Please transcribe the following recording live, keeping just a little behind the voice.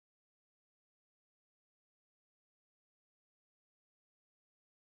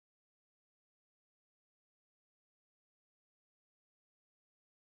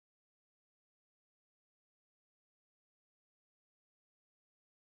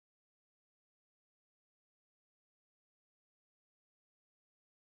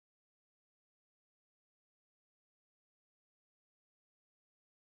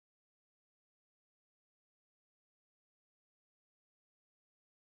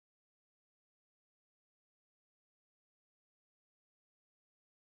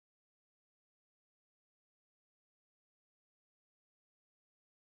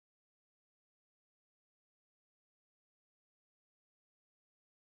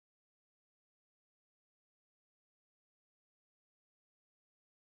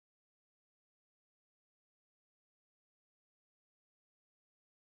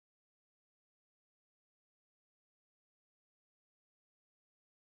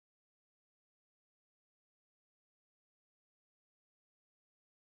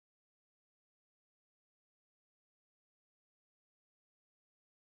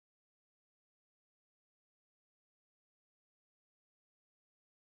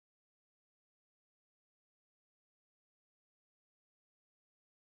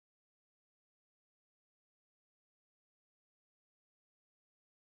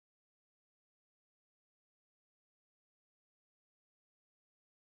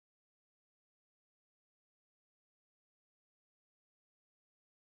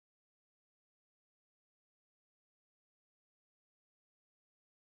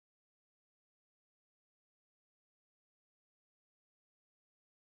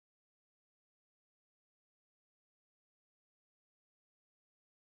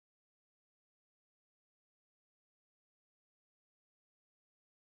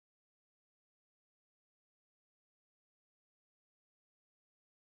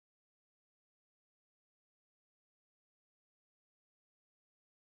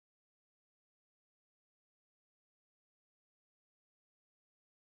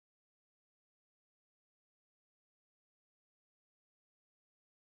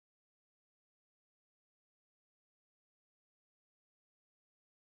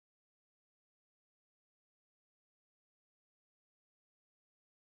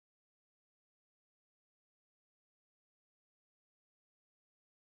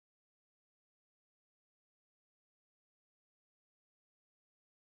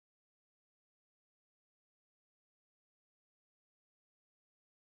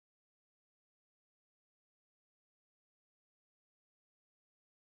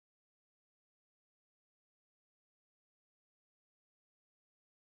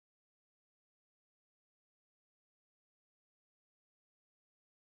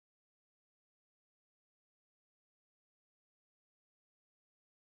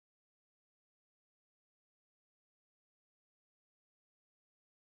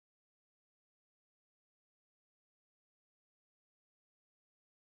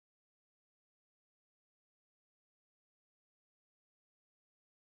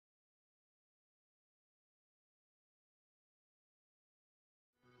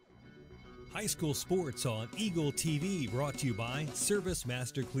High school sports on Eagle TV, brought to you by Service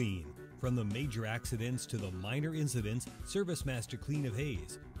Master Clean. From the major accidents to the minor incidents, Service Master Clean of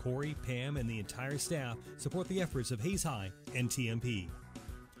Hayes, Corey, Pam, and the entire staff support the efforts of Hayes High and TMP.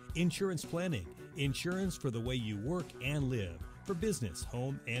 Insurance planning, insurance for the way you work and live, for business,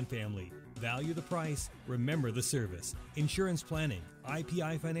 home, and family. Value the price, remember the service. Insurance planning,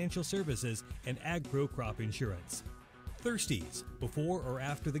 IPI Financial Services, and AgPro Crop Insurance. Thirsties. Before or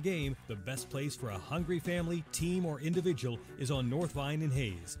after the game, the best place for a hungry family, team, or individual is on North Vine in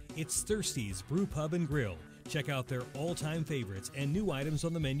Hayes. It's Thirsties Brew Pub and Grill. Check out their all-time favorites and new items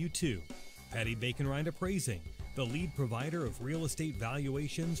on the menu too. Patty Bacon Rind Appraising, the lead provider of real estate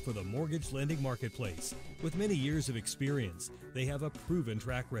valuations for the mortgage lending marketplace. With many years of experience, they have a proven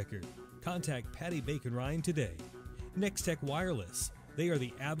track record. Contact Patty Bacon Rind today. Next Tech Wireless. They are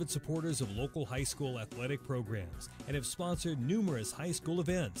the avid supporters of local high school athletic programs and have sponsored numerous high school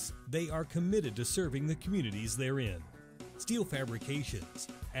events. They are committed to serving the communities they're in. Steel Fabrications.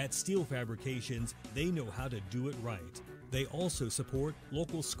 At Steel Fabrications, they know how to do it right. They also support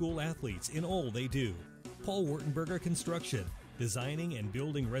local school athletes in all they do. Paul Wurtenberger Construction. Designing and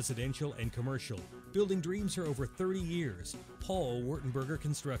building residential and commercial. Building dreams for over 30 years. Paul Wurtenberger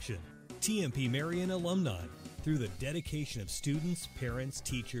Construction. TMP Marion Alumni. Through the dedication of students, parents,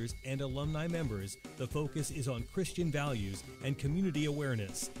 teachers, and alumni members, the focus is on Christian values and community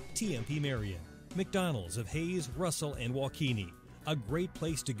awareness. TMP Marion. McDonald's of Hayes, Russell, and Waukene. A great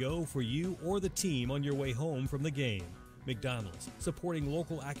place to go for you or the team on your way home from the game. McDonald's, supporting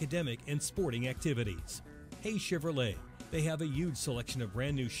local academic and sporting activities. Hayes Chevrolet. They have a huge selection of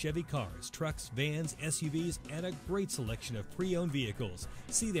brand new Chevy cars, trucks, vans, SUVs, and a great selection of pre-owned vehicles.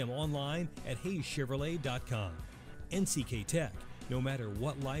 See them online at hayeschevrolet.com. NCK Tech. No matter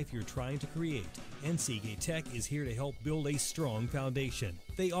what life you're trying to create, NCK Tech is here to help build a strong foundation.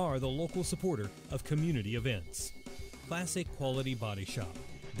 They are the local supporter of community events. Classic Quality Body Shop.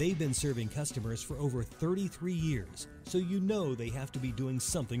 They've been serving customers for over 33 years, so you know they have to be doing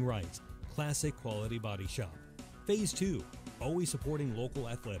something right. Classic Quality Body Shop. Phase 2, always supporting local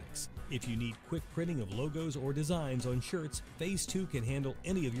athletics. If you need quick printing of logos or designs on shirts, Phase 2 can handle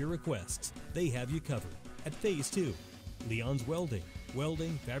any of your requests. They have you covered. At Phase 2, Leon's Welding.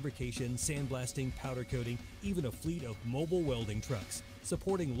 Welding, fabrication, sandblasting, powder coating, even a fleet of mobile welding trucks.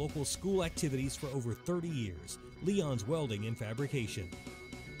 Supporting local school activities for over 30 years. Leon's Welding and Fabrication.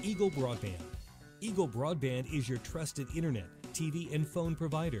 Eagle Broadband. Eagle Broadband is your trusted internet, TV, and phone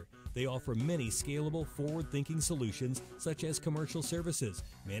provider. They offer many scalable, forward-thinking solutions such as commercial services,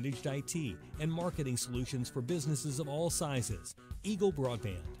 managed IT, and marketing solutions for businesses of all sizes. Eagle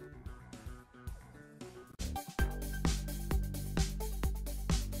Broadband.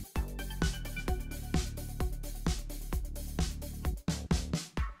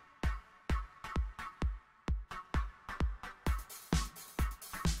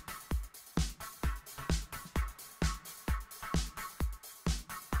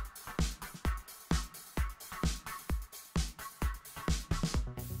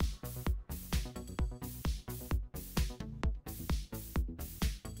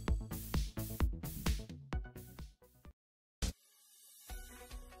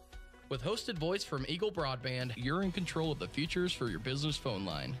 With hosted voice from Eagle Broadband, you're in control of the features for your business phone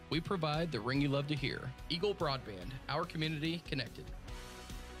line. We provide the ring you love to hear. Eagle Broadband, our community connected.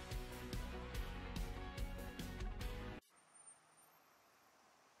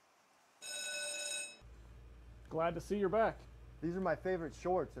 Glad to see you're back. These are my favorite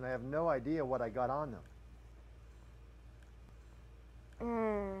shorts, and I have no idea what I got on them.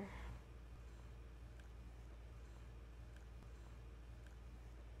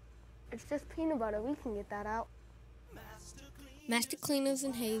 It's just peanut butter. We can get that out. Master Cleaners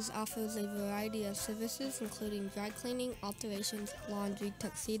in Hayes offers a variety of services including dry cleaning, alterations, laundry,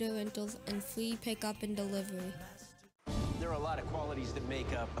 tuxedo rentals, and free pickup and delivery. There are a lot of qualities that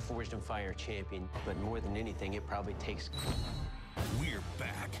make up a Forged and Fire champion, but more than anything, it probably takes... We're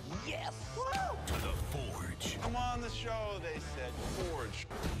back. Yes! Woo! To the Forge. Come on the show, they said. Forge.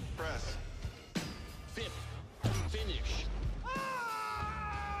 Press. Fifth. Finish.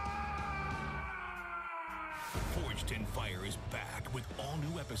 Forged in Fire is back with all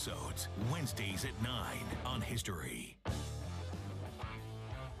new episodes, Wednesdays at 9 on History.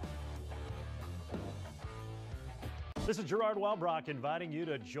 This is Gerard Welbrock inviting you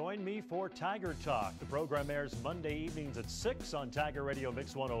to join me for Tiger Talk. The program airs Monday evenings at 6 on Tiger Radio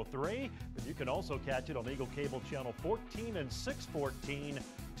Mix 103, but you can also catch it on Eagle Cable Channel 14 and 614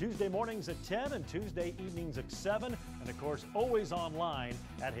 Tuesday mornings at 10 and Tuesday evenings at 7. And of course, always online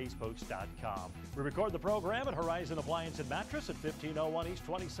at HaysPost.com. We record the program at Horizon Appliance and Mattress at 1501 East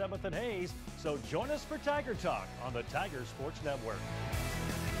 27th and Hayes. So join us for Tiger Talk on the Tiger Sports Network.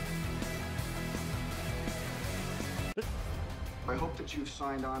 I hope that you've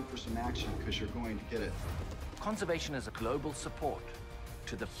signed on for some action because you're going to get it. Conservation is a global support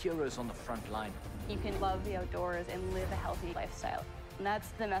to the heroes on the front line. You can love the outdoors and live a healthy lifestyle. And that's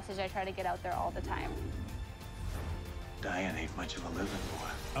the message I try to get out there all the time. Diane ain't much of a living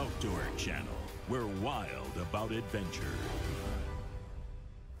boy. Outdoor Channel. We're wild about adventure.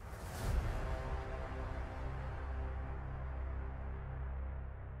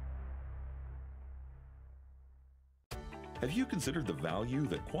 Have you considered the value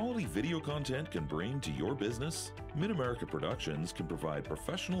that quality video content can bring to your business? Mid-America Productions can provide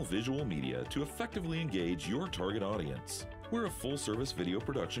professional visual media to effectively engage your target audience. We're a full-service video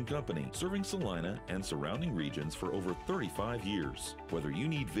production company serving Salina and surrounding regions for over 35 years. Whether you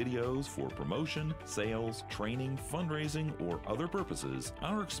need videos for promotion, sales, training, fundraising, or other purposes,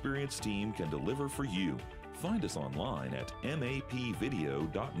 our experienced team can deliver for you. Find us online at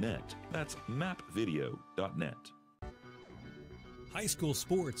mapvideo.net. That's mapvideo.net. High school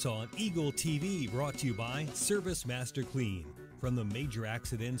sports on Eagle TV, brought to you by Service Master Clean. From the major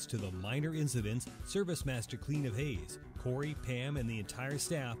accidents to the minor incidents, Service Master Clean of Hayes, Corey, Pam, and the entire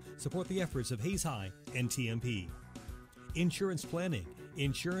staff support the efforts of Hayes High and TMP. Insurance planning,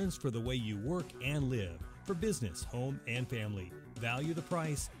 insurance for the way you work and live, for business, home, and family. Value the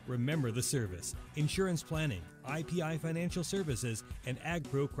price, remember the service. Insurance planning, IPI Financial Services, and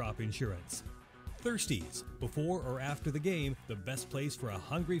AgPro Crop Insurance. Thirsties. Before or after the game, the best place for a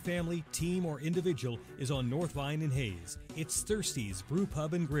hungry family, team, or individual is on North Vine in Hayes. It's Thirsties Brew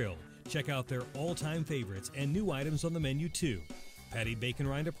Pub and Grill. Check out their all-time favorites and new items on the menu too. Patty Bacon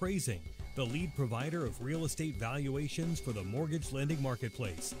Rind Appraising, the lead provider of real estate valuations for the mortgage lending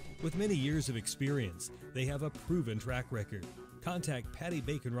marketplace. With many years of experience, they have a proven track record. Contact Patty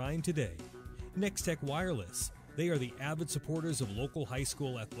Bacon Rind today. Next Tech Wireless. They are the avid supporters of local high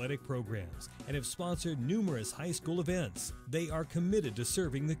school athletic programs and have sponsored numerous high school events. They are committed to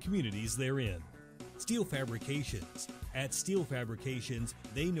serving the communities they're in. Steel Fabrications. At Steel Fabrications,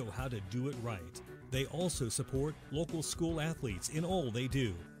 they know how to do it right. They also support local school athletes in all they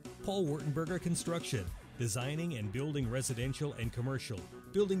do. Paul Wurtenberger Construction. Designing and building residential and commercial.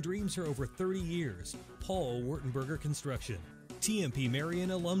 Building dreams for over 30 years. Paul Wurtenberger Construction. TMP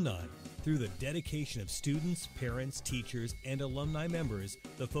Marion Alumni. Through the dedication of students, parents, teachers, and alumni members,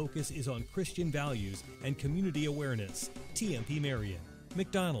 the focus is on Christian values and community awareness. TMP Marion.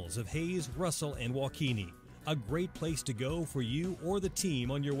 McDonald's of Hayes, Russell, and Waukene. A great place to go for you or the team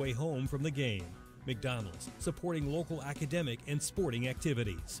on your way home from the game. McDonald's, supporting local academic and sporting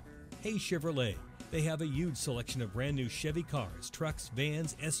activities. Hayes Chevrolet. They have a huge selection of brand new Chevy cars, trucks,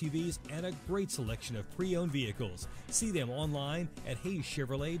 vans, SUVs, and a great selection of pre-owned vehicles. See them online at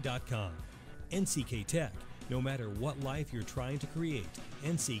hayschevrolet.com. NCK Tech. No matter what life you're trying to create,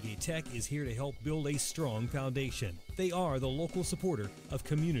 NCK Tech is here to help build a strong foundation. They are the local supporter of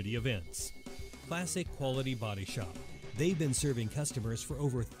community events. Classic Quality Body Shop. They've been serving customers for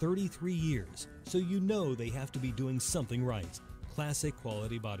over 33 years, so you know they have to be doing something right. Classic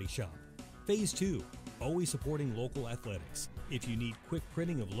Quality Body Shop. Phase 2, always supporting local athletics. If you need quick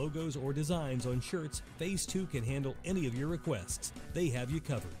printing of logos or designs on shirts, Phase 2 can handle any of your requests. They have you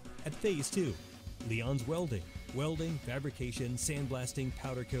covered. At Phase 2, Leon's Welding. Welding, fabrication, sandblasting,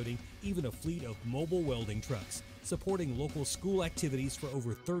 powder coating, even a fleet of mobile welding trucks. Supporting local school activities for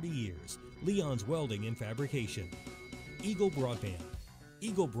over 30 years. Leon's Welding and Fabrication. Eagle Broadband.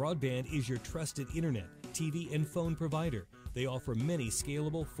 Eagle Broadband is your trusted internet, TV, and phone provider. They offer many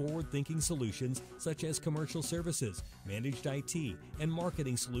scalable, forward-thinking solutions such as commercial services, managed IT, and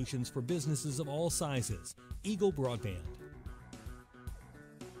marketing solutions for businesses of all sizes. Eagle Broadband.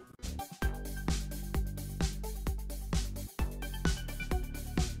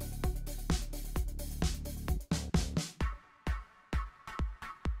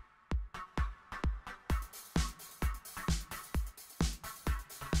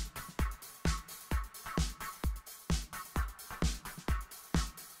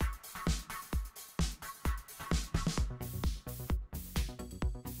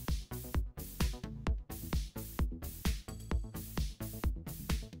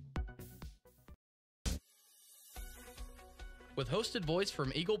 With hosted voice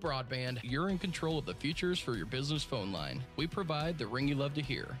from Eagle Broadband, you're in control of the futures for your business phone line. We provide the ring you love to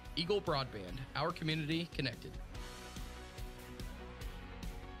hear. Eagle Broadband, our community connected.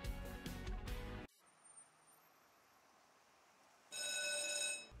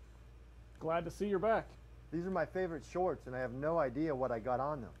 Glad to see you're back. These are my favorite shorts, and I have no idea what I got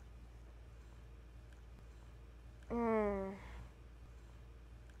on them.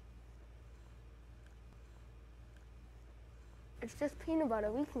 It's just peanut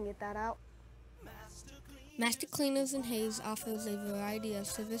butter. We can get that out. Master Cleaners in Hayes offers a variety of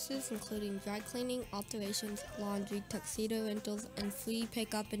services including dry cleaning, alterations, laundry, tuxedo rentals, and free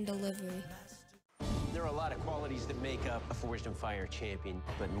pickup and delivery. There are a lot of qualities that make up a Forged in Fire champion,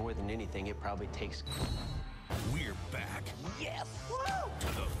 but more than anything, it probably takes... We're back. Yes! Woo! To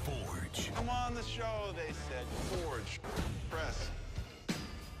the Forge. Come on the show, they said. Forge. Press.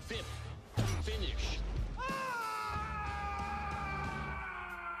 Fifth. Finish.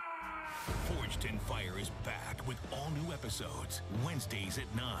 Forged in Fire is back with all new episodes, Wednesdays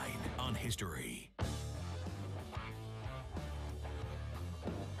at 9 on History.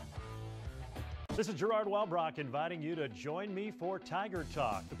 This is Gerard Welbrock inviting you to join me for Tiger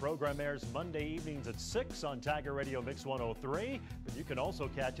Talk. The program airs Monday evenings at 6 on Tiger Radio Mix 103, but you can also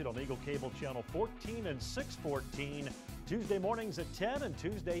catch it on Eagle Cable Channel 14 and 614, Tuesday mornings at 10 and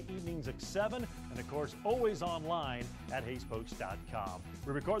Tuesday evenings at 7, and of course always online at hayespokes.com.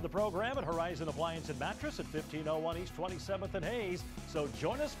 We record the program at Horizon Appliance and Mattress at 1501 East 27th and Hayes, so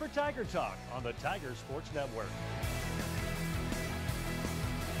join us for Tiger Talk on the Tiger Sports Network.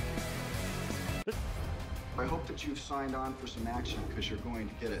 I hope that you've signed on for some action because you're going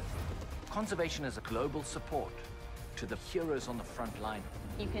to get it. Conservation is a global support to the heroes on the front line.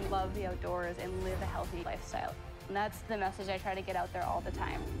 You can love the outdoors and live a healthy lifestyle. And that's the message I try to get out there all the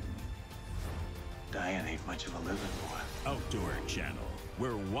time. Diane ain't much of a living boy. Outdoor Channel.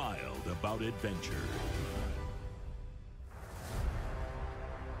 We're wild about adventure.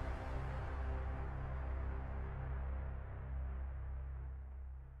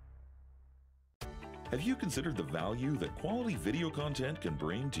 Have you considered the value that quality video content can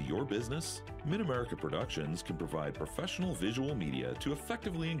bring to your business? Mid-America Productions can provide professional visual media to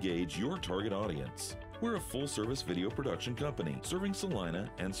effectively engage your target audience. We're a full-service video production company serving Salina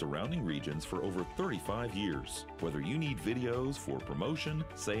and surrounding regions for over 35 years. Whether you need videos for promotion,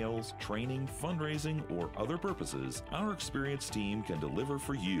 sales, training, fundraising, or other purposes, our experienced team can deliver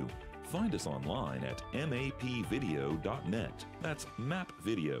for you. Find us online at mapvideo.net. That's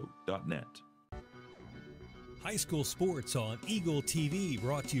mapvideo.net. High school sports on Eagle TV,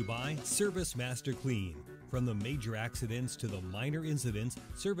 brought to you by Service Master Clean. From the major accidents to the minor incidents,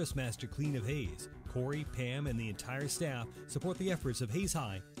 Service Master Clean of Hayes, Corey, Pam, and the entire staff support the efforts of Hayes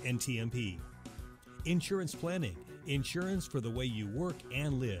High and TMP. Insurance planning, insurance for the way you work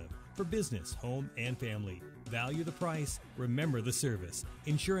and live, for business, home, and family. Value the price, remember the service.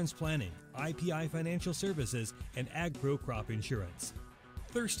 Insurance planning, IPI Financial Services, and AgPro Crop Insurance.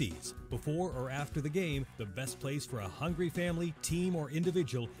 Thirsties. Before or after the game, the best place for a hungry family, team, or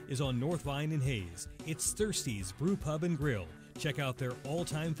individual is on North Vine in Hayes. It's Thirsties Brew Pub and Grill. Check out their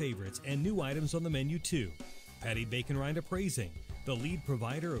all-time favorites and new items on the menu too. Patty Bacon Rind Appraising, the lead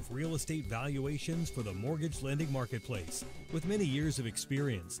provider of real estate valuations for the mortgage lending marketplace. With many years of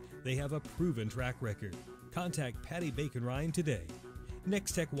experience, they have a proven track record. Contact Patty Bacon Rind today.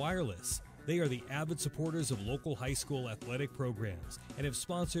 Next Tech Wireless. They are the avid supporters of local high school athletic programs and have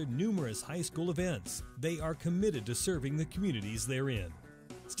sponsored numerous high school events. They are committed to serving the communities they're in.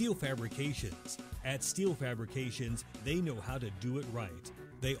 Steel Fabrications. At Steel Fabrications, they know how to do it right.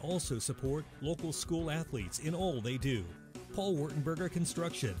 They also support local school athletes in all they do. Paul Wurtenberger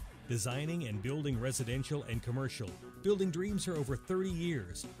Construction. Designing and building residential and commercial. Building dreams for over 30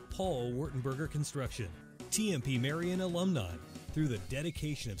 years. Paul Wurtenberger Construction. TMP Marion Alumni. Through the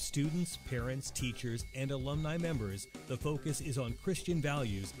dedication of students, parents, teachers, and alumni members, the focus is on Christian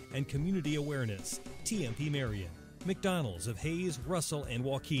values and community awareness. TMP Marion. McDonald's of Hayes, Russell, and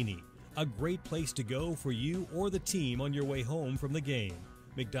Waukene. A great place to go for you or the team on your way home from the game.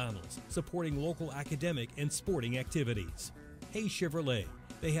 McDonald's, supporting local academic and sporting activities. Hayes Chevrolet.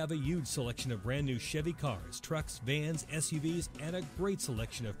 They have a huge selection of brand new Chevy cars, trucks, vans, SUVs, and a great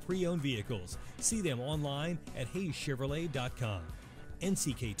selection of pre-owned vehicles. See them online at hayeschevrolet.com.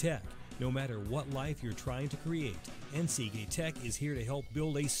 NCK Tech. No matter what life you're trying to create, NCK Tech is here to help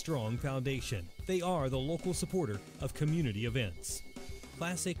build a strong foundation. They are the local supporter of community events.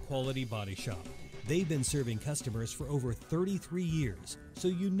 Classic Quality Body Shop. They've been serving customers for over 33 years, so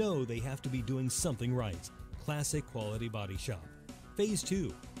you know they have to be doing something right. Classic Quality Body Shop. Phase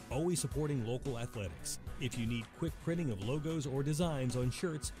 2, always supporting local athletics. If you need quick printing of logos or designs on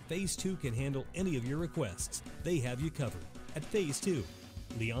shirts, Phase 2 can handle any of your requests. They have you covered. At Phase 2,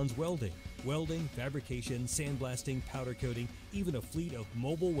 Leon's Welding. Welding, fabrication, sandblasting, powder coating, even a fleet of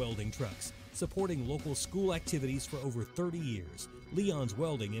mobile welding trucks. supporting local school activities for over 30 years. Leon's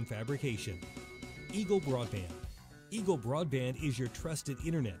Welding and Fabrication. Eagle Broadband. Eagle Broadband is your trusted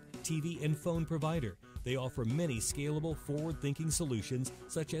internet, TV, and phone provider. They offer many scalable, forward-thinking solutions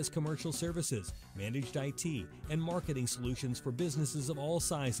such as commercial services, managed IT, and marketing solutions for businesses of all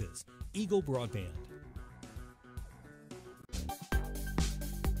sizes. Eagle Broadband.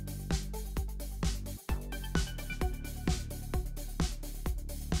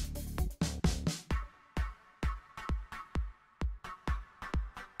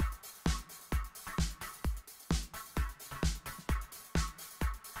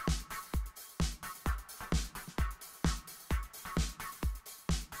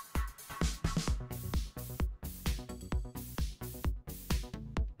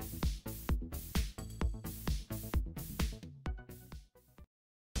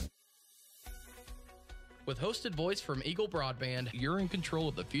 With hosted voice from Eagle Broadband, you're in control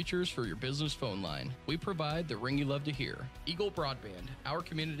of the futures for your business phone line. We provide the ring you love to hear. Eagle Broadband, our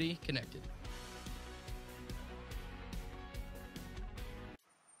community connected.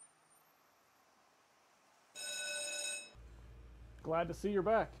 Glad to see you're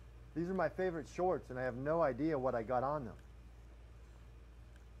back. These are my favorite shorts, and I have no idea what I got on them.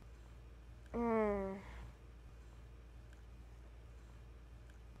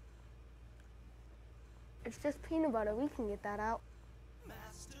 It's just peanut butter. We can get that out.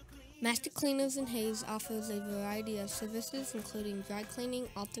 Master Cleaners and Hayes offers a variety of services including dry cleaning,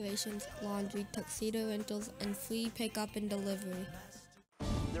 alterations, laundry, tuxedo rentals, and free pickup and delivery.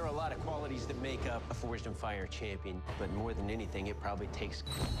 There are a lot of qualities that make up a Forged in Fire champion, but more than anything, it probably takes...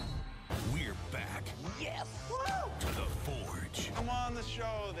 We're back. Yes! Woo! To the Forge. Come on the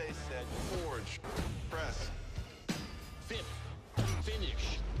show, they said. Forge. Press. Fit.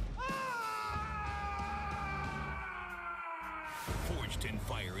 Finish. Forged in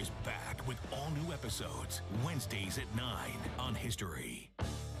Fire is back with all new episodes, Wednesdays at 9 on History.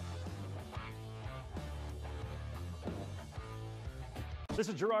 This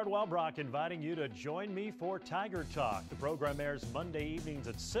is Gerard Welbrock inviting you to join me for Tiger Talk. The program airs Monday evenings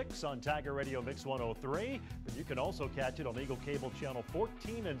at 6 on Tiger Radio Mix 103, but you can also catch it on Eagle Cable Channel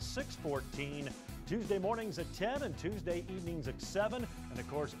 14 and 614, Tuesday mornings at 10 and Tuesday evenings at 7, and of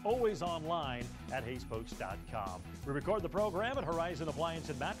course always online at hayespokes.com. We record the program at Horizon Appliance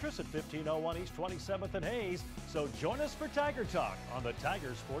and Mattress at 1501 East 27th and Hayes, so join us for Tiger Talk on the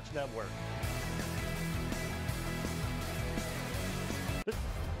Tiger Sports Network.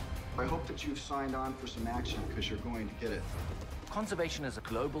 I hope that you've signed on for some action because you're going to get it. Conservation is a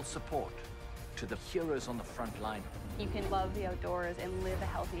global support to the heroes on the front line. You can love the outdoors and live a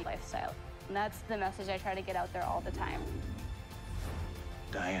healthy lifestyle. And that's the message I try to get out there all the time.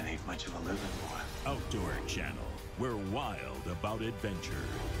 Diane ain't much of a living boy. Outdoor Channel. We're wild about adventure.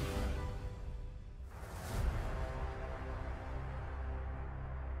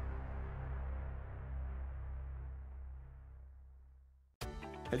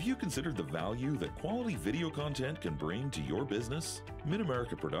 Have you considered the value that quality video content can bring to your business?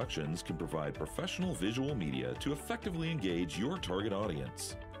 Mid-America Productions can provide professional visual media to effectively engage your target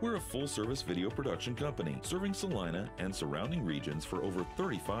audience. We're a full-service video production company serving Salina and surrounding regions for over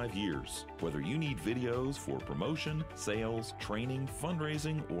 35 years. Whether you need videos for promotion, sales, training,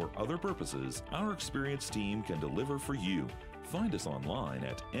 fundraising, or other purposes, our experienced team can deliver for you. Find us online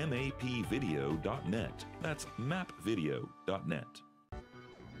at mapvideo.net. That's mapvideo.net.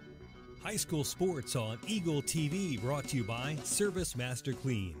 High school sports on Eagle TV, brought to you by Service Master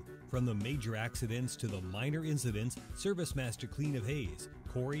Clean. From the major accidents to the minor incidents, Service Master Clean of Hayes,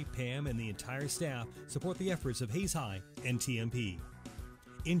 Corey, Pam, and the entire staff support the efforts of Hayes High and TMP.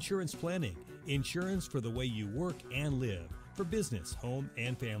 Insurance planning, insurance for the way you work and live, for business, home,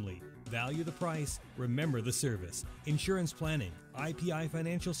 and family. Value the price, remember the service. Insurance planning, IPI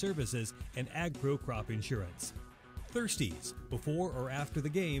Financial Services, and AgPro Crop Insurance. Thirsties. Before or after the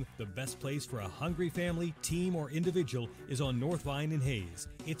game, the best place for a hungry family, team, or individual is on North Vine in Hayes.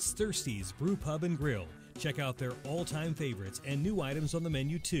 It's Thirsties Brew Pub and Grill. Check out their all-time favorites and new items on the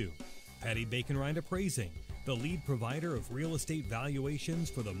menu too. Patty Bacon Rind Appraising, the lead provider of real estate valuations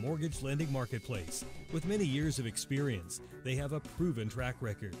for the mortgage lending marketplace. With many years of experience, they have a proven track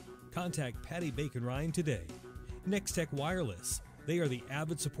record. Contact Patty Bacon Rind today. Next Tech Wireless. They are the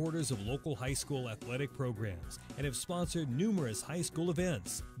avid supporters of local high school athletic programs and have sponsored numerous high school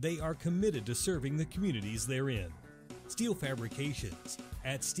events. They are committed to serving the communities they're in. Steel Fabrications.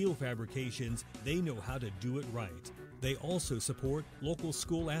 At Steel Fabrications, they know how to do it right. They also support local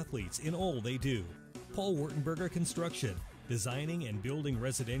school athletes in all they do. Paul Wurtenberger Construction. Designing and building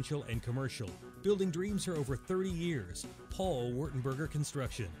residential and commercial. Building dreams for over 30 years. Paul Wurtenberger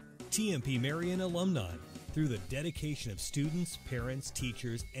Construction. TMP Marion alumni. Through the dedication of students, parents,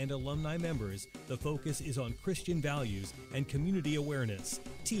 teachers, and alumni members, the focus is on Christian values and community awareness.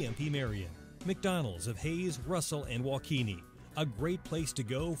 TMP Marion. McDonald's of Hayes, Russell, and Waukene. A great place to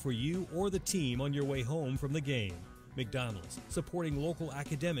go for you or the team on your way home from the game. McDonald's, supporting local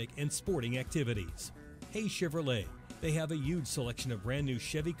academic and sporting activities. Hayes Chevrolet. They have a huge selection of brand new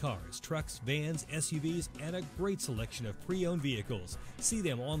Chevy cars, trucks, vans, SUVs, and a great selection of pre-owned vehicles. See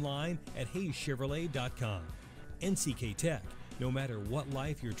them online at hayeschevrolet.com. NCK Tech. No matter what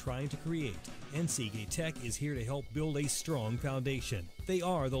life you're trying to create, NCK Tech is here to help build a strong foundation. They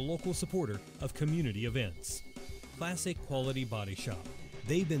are the local supporter of community events. Classic Quality Body Shop.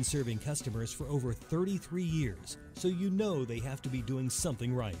 They've been serving customers for over 33 years, so you know they have to be doing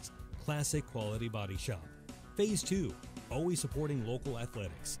something right. Classic Quality Body Shop. Phase 2, always supporting local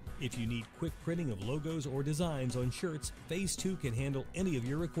athletics. If you need quick printing of logos or designs on shirts, Phase 2 can handle any of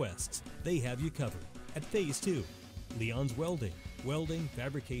your requests. They have you covered. At Phase 2, Leon's Welding. Welding,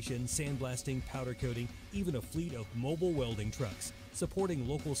 fabrication, sandblasting, powder coating, even a fleet of mobile welding trucks. Supporting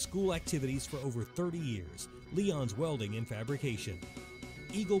local school activities for over 30 years. Leon's Welding and Fabrication.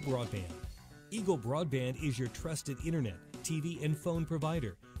 Eagle Broadband. Eagle Broadband is your trusted internet, TV, and phone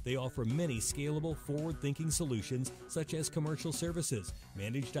provider. They offer many scalable, forward-thinking solutions such as commercial services,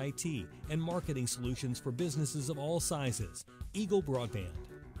 managed IT, and marketing solutions for businesses of all sizes. Eagle Broadband.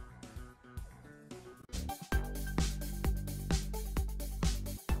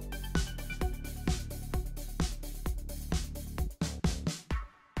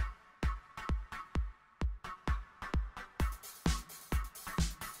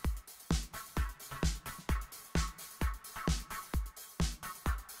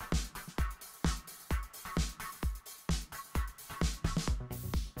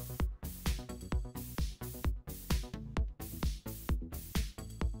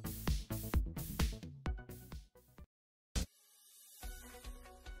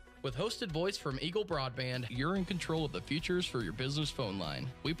 With hosted voice from Eagle Broadband, you're in control of the futures for your business phone line.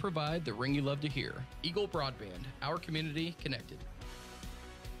 We provide the ring you love to hear. Eagle Broadband, our community connected.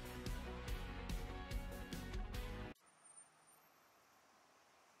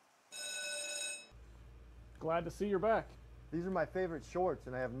 Glad to see you're back. These are my favorite shorts,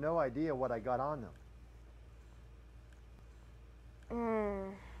 and I have no idea what I got on them.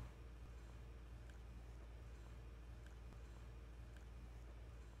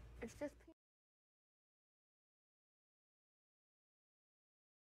 It's just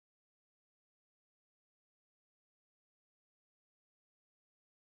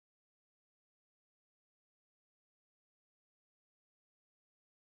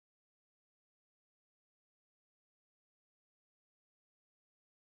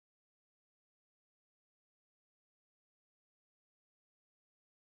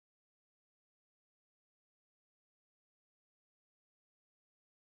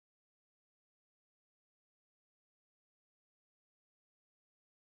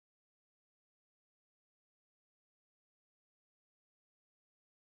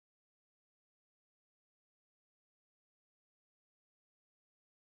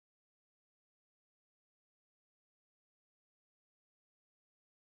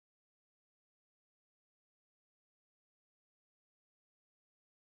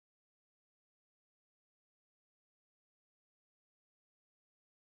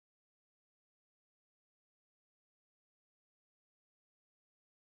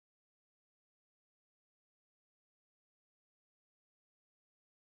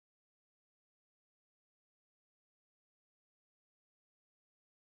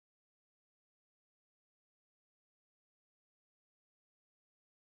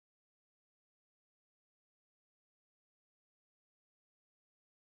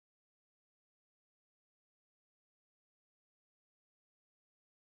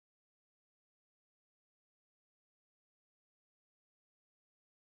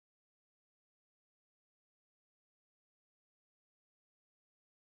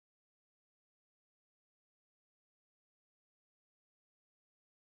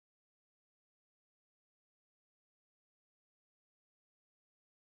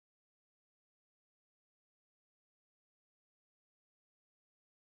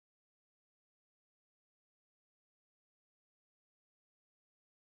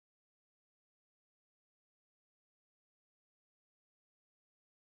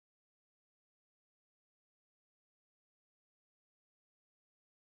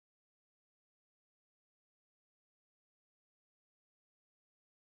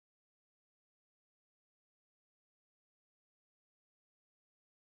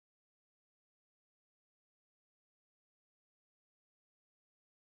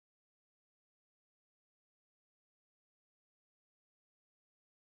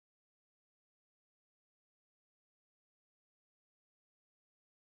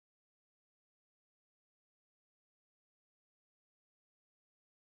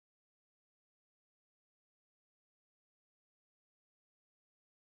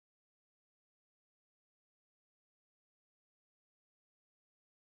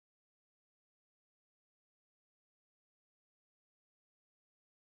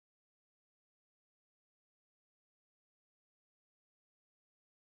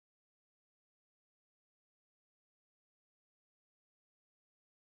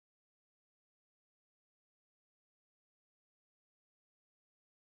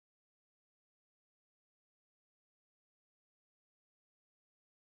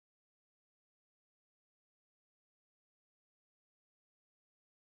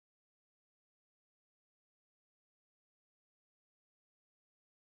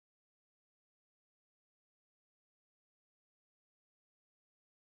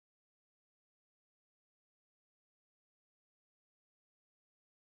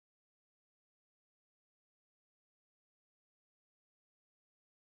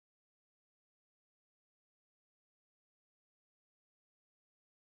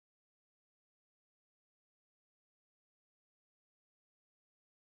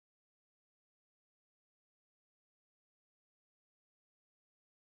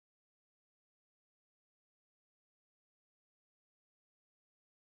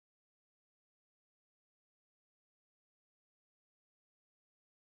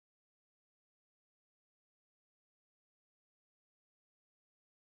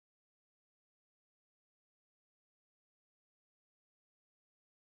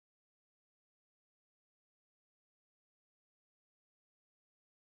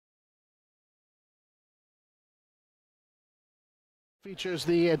Features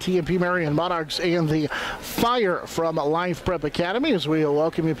the TMP Marion Monarchs and the Fire from Life Prep Academy as we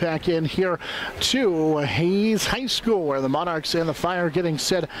welcome you back in here to Hayes High School, where the Monarchs and the Fire are getting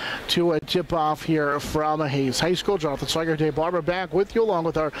set to tip off here from Hayes High School. Jonathan Sliger, Dave Barber back with you, along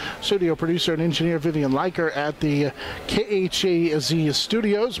with our studio producer and engineer Vivian Leiker at the KHAZ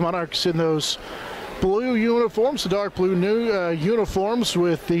studios. Monarchs in those blue uniforms, the dark blue uniforms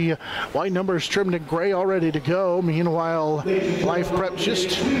with the white numbers trimmed in gray, all ready to go. Meanwhile, Life Prep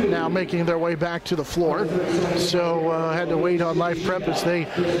just now making their way back to the floor. So had to wait on Life Prep as they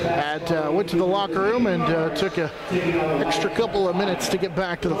went to the locker room and took an extra couple of minutes to get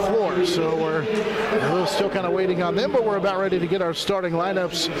back to the floor. So we're still kind of waiting on them, but we're about ready to get our starting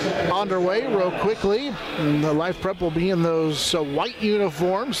lineups underway real quickly. And the Life Prep will be in those white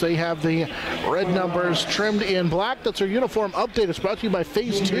uniforms. They have the red numbers trimmed in black. That's our uniform update. It's brought to you by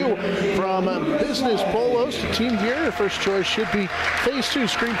Phase 2 from Business Polos to Team Gear. Your first choice should be Phase 2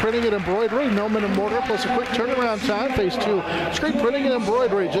 screen printing and embroidery, no minimum order, plus a quick turnaround time. Phase 2 screen printing and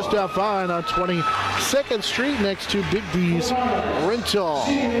embroidery just out fine on 22nd Street next to Big D's Rental.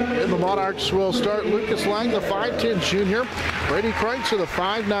 And the Monarchs will start Lucas Lang, the 5'10 junior, Brady Kreitzer, the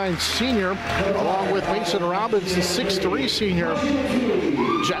 5'9 senior, along with Mason Robbins, the 6'3 senior,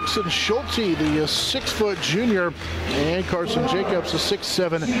 Jackson Schulte, the 6-foot junior, and Carson Jacobs, a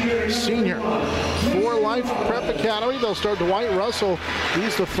 6'7 senior. For Life Prep Academy, they'll start Dwight Russell.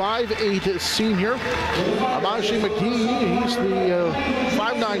 He's the 5'8 senior. Amaji McGee, he's the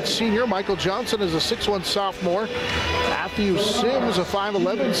 5'9 senior. Michael Johnson is a 6'1 sophomore. Matthew Sims, a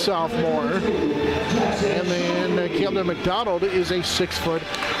 5'11 sophomore. And then Camden McDonald is a 6-foot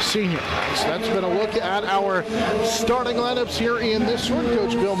senior. So that's been a look at our starting lineups here in this one.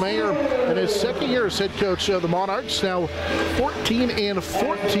 Coach Bill Mayer in his second year as head coach of the Monarchs, now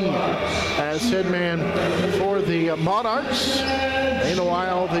 14-14 as head man for the Monarchs.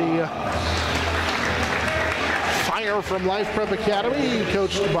 Meanwhile, the Fire from Life Prep Academy,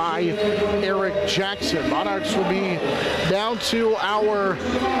 coached by Eric Jackson. Monarchs will be down to our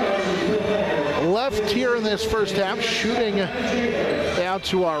left here in this first half, shooting down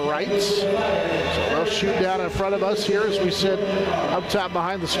to our rights. So they'll shoot down in front of us here, as we sit up top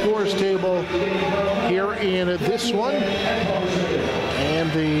behind the scores table here in this one.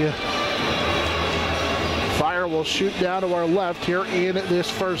 And the Fire will shoot down to our left here in this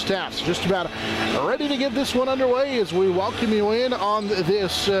first half. So just about ready to get this one underway as we welcome you in on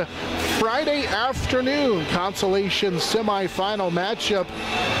this Friday afternoon consolation semifinal matchup.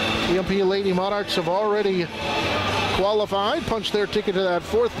 TMP Lady Monarchs have already qualified, punched their ticket to that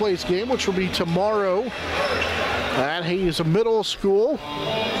fourth place game, which will be tomorrow at Hayes Middle School.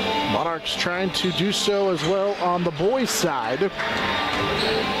 Monarchs trying to do so as well on the boys' side.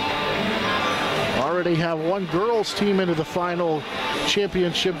 Already have one girls team into the final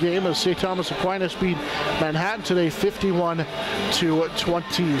championship game as St. Thomas Aquinas beat Manhattan today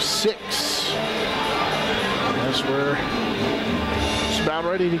 51-26. As we're just about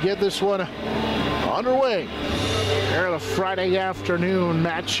ready to get this one underway. Here in a Friday afternoon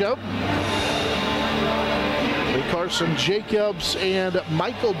matchup. Carson Jacobs and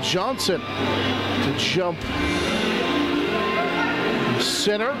Michael Johnson to jump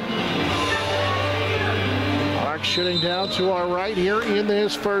center. Shooting down to our right here in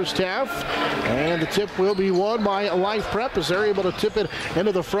this first half. And the tip will be won by Life Prep as they're able to tip it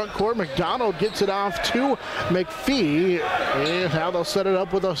into the front court. McDonald gets it off to McPhee. And now they'll set it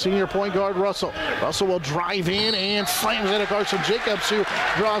up with a senior point guard, Russell. Russell will drive in and slams into Carson Jacobs, who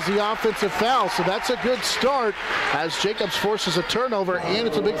draws the offensive foul. So that's a good start as Jacobs forces a turnover, and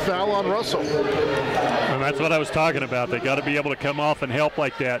it's a big foul on Russell. And that's what I was talking about. They got to be able to come off and help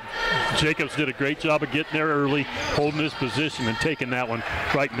like that. Jacobs did a great job of getting there early, holding his position and taking that one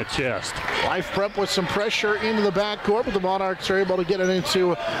right in the chest. Life Prep with some pressure into the backcourt, but the Monarchs are able to get it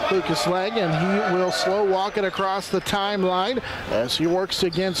into Lucas Lang, and he will slow walk it across the timeline as he works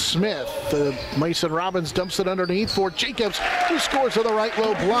against Smith. Mason Robbins dumps it underneath for Jacobs, who scores with a right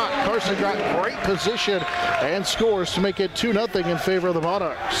low block. Carson got great position and scores to make it 2-0 in favor of the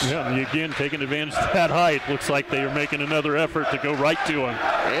Monarchs. Yeah, and again, taking advantage of that height. Looks like they are making another effort to go right to him.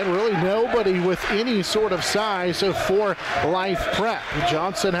 And really nobody with any sort of size for Life Prep.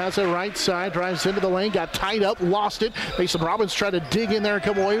 Johnson has it right side, drives into the lane, got tied up, lost it. Mason Robbins tried to dig in there and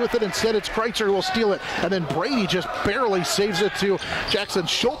come away with it. Instead, it's Kreitzer who will steal it. And then Brady just barely saves it to Jackson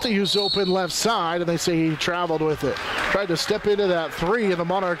Schulte, who's open left side, and they say he traveled with it. Tried to step into that three, and the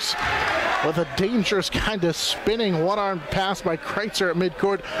Monarchs with a dangerous kind of spinning one-armed pass by Kreitzer at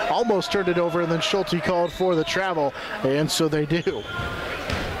midcourt almost turned it over, and then Schulte called for the travel, and so they do.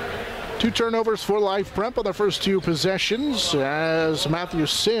 2 turnovers for Life Prep on the first 2 possessions as Matthew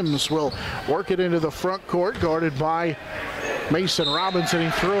Sims will work it into the front court, guarded by Mason Robbins, and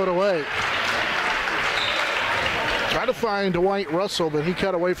he threw it away. Trying to find Dwight Russell, but he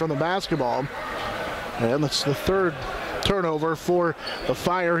cut away from the basketball. And that's the 3rd turnover for the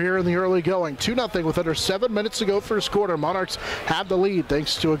Fire here in the early going. 2-0 with under 7 minutes to go first quarter. Monarchs have the lead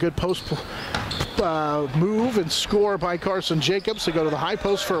thanks to a good post move and score by Carson Jacobs. They go to the high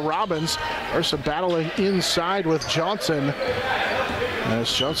post for Robbins. Carson battling inside with Johnson.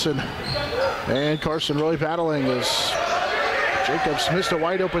 As Johnson and Carson really battling as Jacobs missed a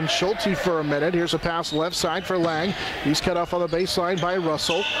wide open Schulte for a minute. Here's a pass left side for Lang. He's cut off on the baseline by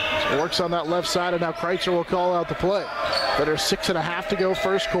Russell. Works on that left side, and now Kreitzer will call out the play. Better 6.5 to go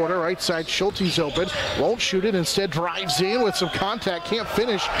first quarter. Right side, Schulte's open. Won't shoot it, instead drives in with some contact. Can't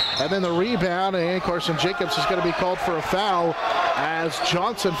finish. And then the rebound, and Carson Jacobs is going to be called for a foul as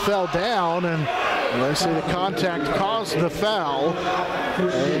Johnson fell down. And they say the contact caused the foul.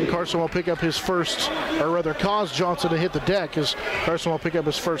 And Carson will pick up his first, or rather cause Johnson to hit the deck as Carson will pick up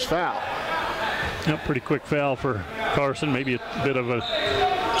his first foul. Yep, pretty quick foul for Carson. Maybe a bit of a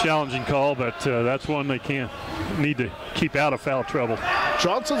challenging call, but that's one they need to keep out of foul trouble.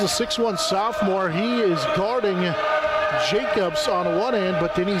 Johnson's a 6'1 sophomore. He is guarding Jacobs on one end,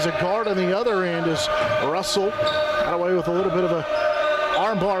 but then he's a guard on the other end as Russell got away with a little bit of a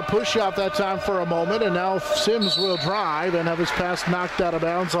armbar push out that time for a moment, and now Sims will drive and have his pass knocked out of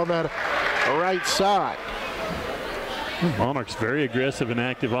bounds on that right side. Monarchs very aggressive and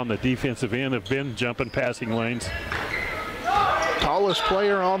active on the defensive end, have been jumping passing lanes. Tallest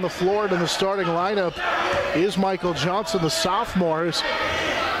player on the floor in the starting lineup is Michael Johnson, the sophomore.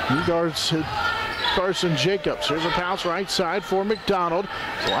 He guards Carson Jacobs. Here's a pass right side for McDonald.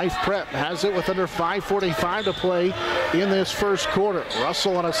 Life Prep has it with under 5:45 to play in this first quarter.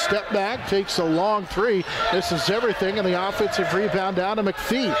 Russell on a step back, takes a long 3. This is everything, and the offensive rebound down to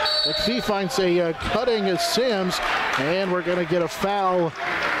McPhee. McPhee finds a cutting Sims, and we're going to get a foul,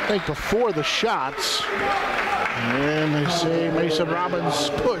 I think, before the shots. And they say Mason Robbins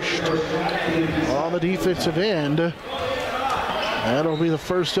pushed on the defensive end. That'll be the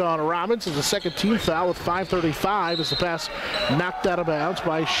first on Robbins. It's a second team foul with 5:35 as the pass knocked out of bounds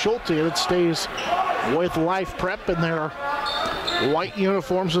by Schulte, and it stays with Life Prep in their white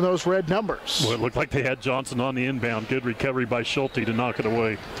uniforms and those red numbers. Well, it looked like they had Johnson on the inbound. Good recovery by Schulte to knock it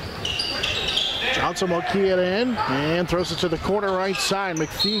away. Johnson will key it in and throws it to the corner right side.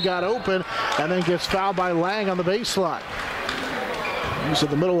 McPhee got open and then gets fouled by Lang on the baseline. He's in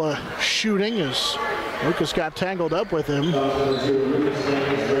the middle of shooting as Lucas got tangled up with him. And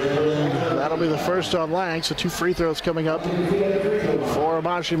that'll be the first on Lang, so 2 free throws coming up for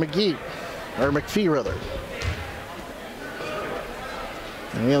Amashi McPhee rather.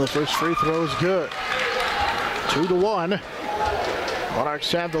 And the first free throw is good. 2-1.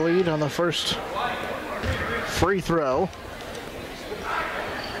 Monarchs have the lead on the first free throw.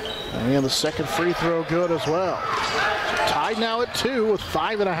 And the second free throw good as well. Tied now at 2 with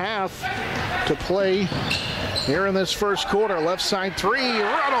 5.5 to play here in this first quarter. Left side 3,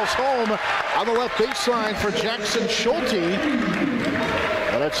 rattles home on the left baseline for Jackson Schulte.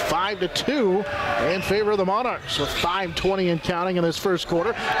 But it's 5-2 in favor of the Monarchs with 5:20 and counting in this first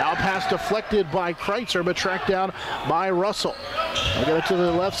quarter. Now pass deflected by Kreitzer, but tracked down by Russell. They'll get it to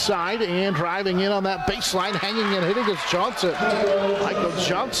the left side, and driving in on that baseline, hanging and hitting is Johnson. Michael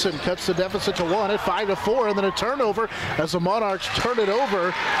Johnson cuts the deficit to 1 at 5-4, and then a turnover as the Monarchs turn it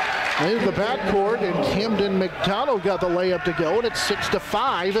over into the backcourt, and Camden McDonald got the layup to go, and it's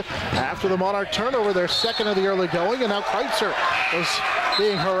 6-5 after the Monarch turnover, their second of the early going, and now Kreitzer is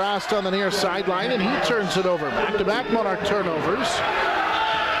being harassed on the near sideline, and he turns it over. Back-to-back Monarch turnovers.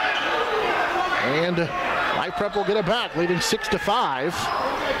 And Life Prep will get it back, leading 6-5.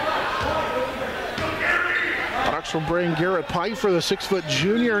 Monarchs will bring Garrett Pfeiffer, the 6-foot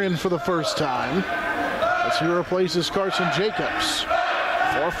junior, in for the first time as he replaces Carson Jacobs.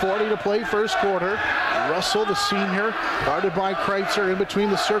 4:40 to play first quarter. Russell, the senior, guarded by Kreitzer in between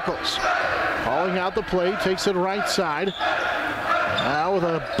the circles. Calling out the play, takes it right side. Now with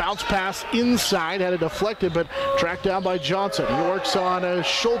a bounce pass inside, had it deflected, but tracked down by Johnson. He works on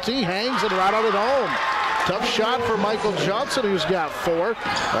Schulte, hangs and right on it home. Tough shot for Michael Johnson, who's got 4,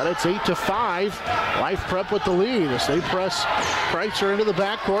 but it's 8-5. Life Prep with the lead as they press Kreitzer into the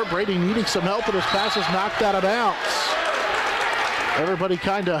backcourt. Brady needing some help, and his pass is knocked out of bounds. Everybody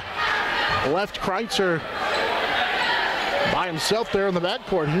kind of left Kreitzer by himself there in the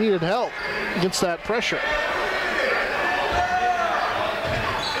backcourt. He needed help against that pressure.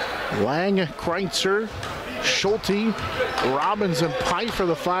 Lang, Kreitzer, Schulte, Robbins, and Pfeiffer,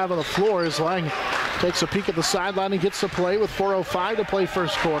 the 5 on the floor, as Lang takes a peek at the sideline and gets the play with 4:05 to play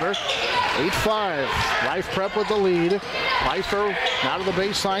first quarter. 8-5. Life Prep with the lead. Pfeiffer out of the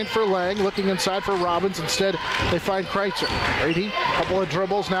baseline for Lang, looking inside for Robbins. Instead, they find Kreitzer. Brady, a couple of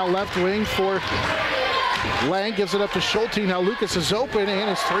dribbles now left wing for Lang, gives it up to Schulte. Now Lucas is open, and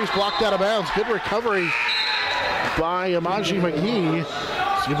his three's blocked out of bounds. Good recovery by Amaji McGee.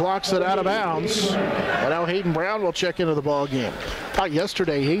 He blocks it out of bounds. And now Hayden Brown will check into the ball game. Thought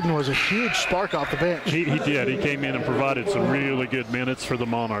yesterday Hayden was a huge spark off the bench. He did. He came in and provided some really good minutes for the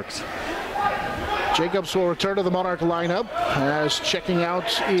Monarchs. Jacobs will return to the Monarch lineup, as checking out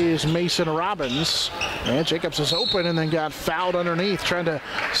is Mason Robbins. And Jacobs is open and then got fouled underneath. Trying to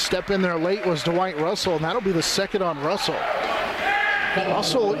step in there late was Dwight Russell, and that'll be the second on Russell.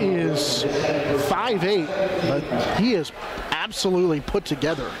 Russell is 5'8", but he is absolutely put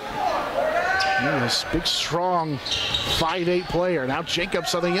together. He is a big, strong 5'8" player. Now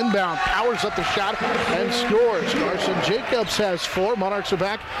Jacobs on the inbound, powers up the shot and scores. Carson Jacobs has 4. Monarchs are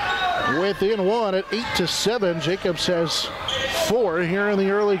back within 1 at 8-7. Jacobs has 4 here in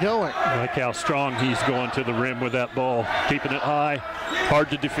the early going. I like how strong he's going to the rim with that ball, keeping it high, hard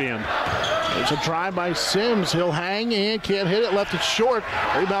to defend. There's a drive by Sims. He'll hang and can't hit it. Left it short.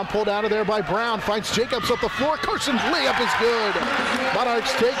 Rebound pulled out of there by Brown. Finds Jacobs up the floor. Carson's layup is good.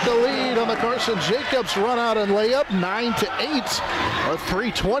 Monarchs take the lead on the Carson Jacobs run out and layup. 9-8 with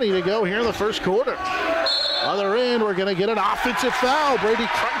 3:20 to go here in the first quarter. Other end, we're going to get an offensive foul. Brady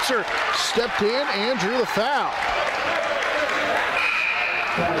Kreitzer stepped in and drew the foul.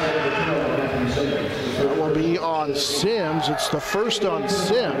 That will be on Sims. It's the first on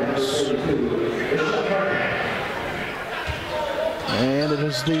Sims. And it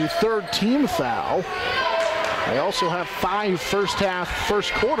is the third team foul. They also have 5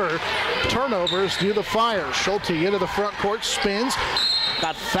 first quarter turnovers due to the Fire. Schulte into the front court, spins,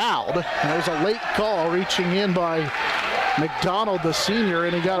 got fouled. And there's a late call reaching in by McDonald, the senior,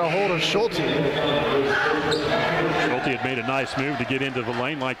 and he got a hold of Schulte. Schulte had made a nice move to get into the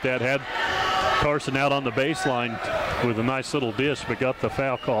lane like that. Had Carson out on the baseline with a nice little dish, but got the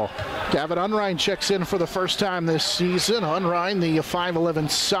foul call. Gavin Unrein checks in for the first time this season. Unrein, the 5'11"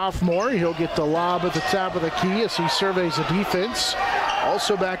 sophomore. He'll get the lob at the top of the key as he surveys the defense.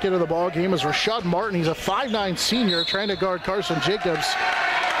 Also back into the ball game is Rashad Martin. He's a 5'9" senior trying to guard Carson Jacobs.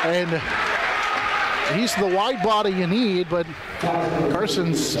 And he's the wide body you need, but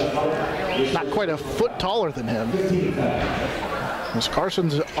Carson's not quite a foot taller than him. As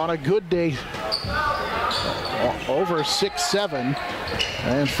Carson's on a good day over 6'7"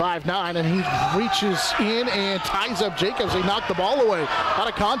 and 5'9", and he reaches in and ties up Jacobs. He knocked the ball away. Out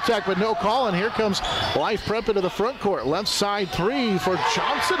of contact, but no call, and here comes Life Prep into the front court. Left side 3 for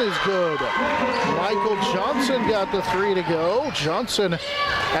Johnson is good. Michael Johnson got the 3 to go. Johnson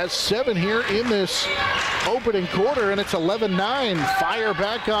has 7 here in this opening quarter, and it's 11-9. Fire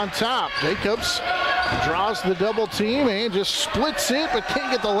back on top. Jacobs draws the double team and just splits it, but can't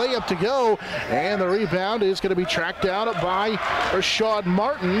get the layup to go. And the rebound is going to be tracked down by Rashad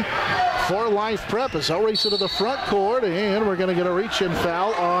Martin for Life Prep. As they'll race into the front court, and we're going to get a reach-in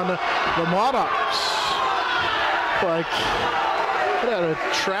foul on the Monarchs. Like, had a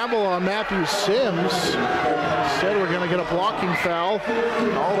travel on Matthew Sims. Instead, we're going to get a blocking foul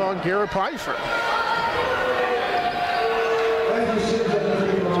called on Garrett Pfeiffer.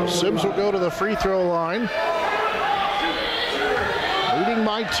 So Sims will go to the free throw line. Leading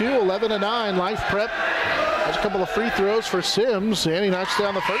by 2, 11-9. Life Prep has a couple of free throws for Sims, and he knocks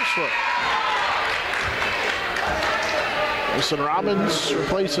down the first one. Mason Robbins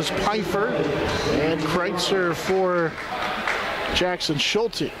replaces Pfeiffer, and Kreitzer for Jackson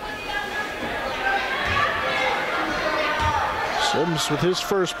Schulte. Sims with his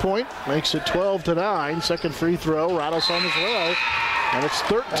first point makes it 12-9. Second free throw rattles home as well, and it's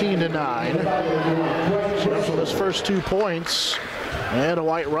 13-9. Sims with his first 2 points, and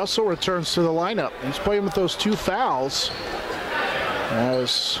Dwight Russell returns to the lineup. He's playing with those 2 fouls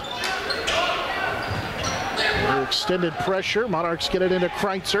as extended pressure. Monarchs get it into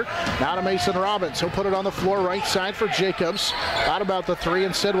Kreitzer. Now to Mason Robbins. He'll put it on the floor right side for Jacobs. Thought about the 3.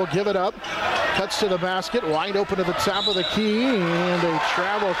 Instead, will give it up. Cuts to the basket. Wide open to the top of the key. And a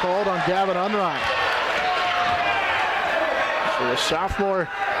travel called on Gavin Unrein. So the sophomore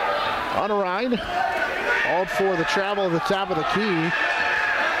Unrein called for the travel at the top of the key.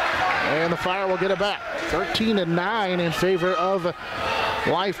 And the Fire will get it back. 13-9 in favor of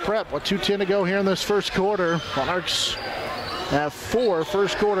Life Prep with 2:10 to go here in this first quarter. Monarchs have 4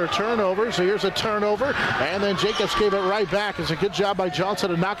 first quarter turnovers. So here's a turnover, and then Jacobs gave it right back. It's a good job by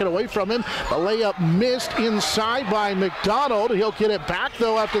Johnson to knock it away from him. The layup missed inside by McDonald. He'll get it back,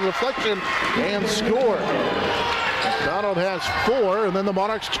 though, after the deflection and score. McDonald has 4, and then the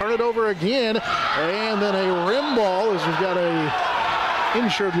Monarchs turn it over again, and then a rim ball as we've got a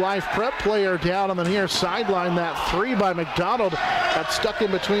injured Life Prep player down on the near sideline. That 3 by McDonald got stuck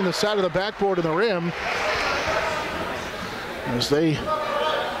in between the side of the backboard and the rim. As they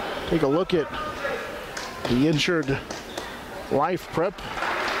take a look at the injured Life Prep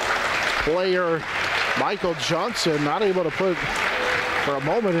player, Michael Johnson, not able to put, for a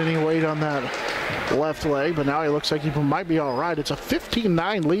moment, any weight on that left leg, but now he looks like he might be all right. It's a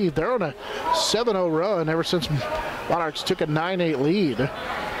 15-9 lead. They're on a 7-0 run ever since Monarchs took a 9-8 lead.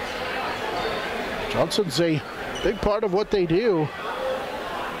 Johnson's a big part of what they do.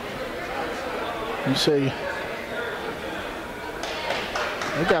 You say,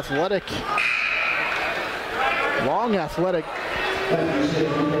 big athletic, long athletic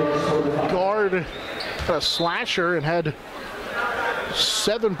guard, a slasher, and had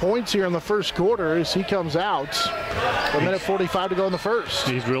 7 points here in the first quarter as he comes out. A minute 45 to go in the first.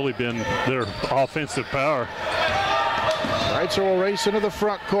 He's really been their offensive power. Kreitzer will race into the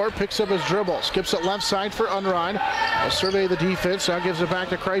front court, picks up his dribble, skips it left side for Unrein. Will survey the defense, now gives it back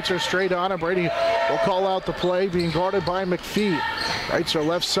to Kreitzer straight on, and Brady will call out the play, being guarded by McPhee. Kreitzer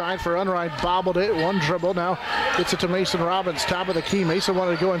left side for Unrein, bobbled it, 1 dribble, now gets it to Mason Robbins, top of the key. Mason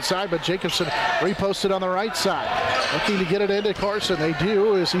wanted to go inside, but Jacobson reposted on the right side. Looking to get it into Carson, they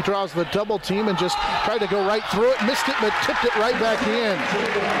do, as he draws the double team and just tried to go right through it, missed it, but tipped it right back in.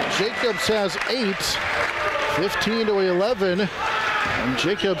 Jacobs has 8. 15-11, and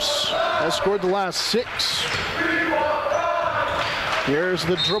Jacobs has scored the last 6. Here's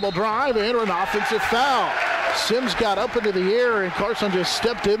the dribble drive and an offensive foul. Sims got up into the air, and Carson just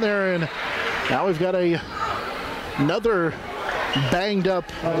stepped in there, and now we've got another banged up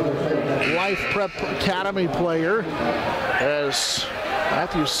Life Prep Academy player as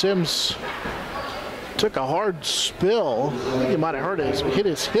Matthew Sims took a hard spill. I think he might have hit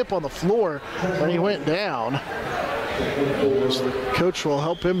his hip on the floor when he went down. The coach will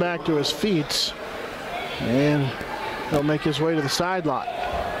help him back to his feet, and he'll make his way to the sideline.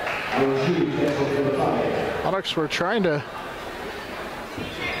 Monarchs were trying to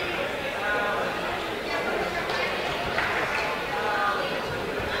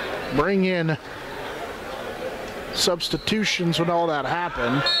bring in substitutions when all that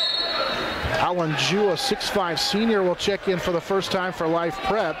happened. Alan Jew, a 6'5" senior, will check in for the first time for Life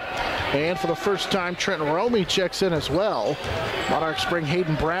Prep. And for the first time, Trenton Romey checks in as well. Monarchs bring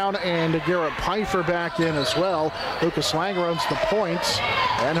Hayden Brown and Garrett Pfeiffer back in as well. Lucas Lang runs the points,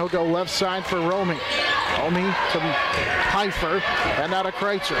 and he'll go left side for Romey. Romey to Pfeiffer, and now to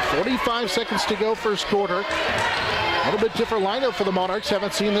Kreitzer. 45 seconds to go first quarter. A little bit different lineup for the Monarchs.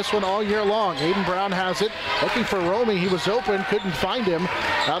 Haven't seen this one all year long. Hayden Brown has it. Looking for Romey. He was open. Couldn't find him.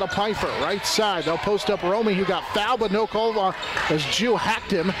 Now to Pfeiffer. Right side. They'll post up Romey, who got fouled, but no call as Jew hacked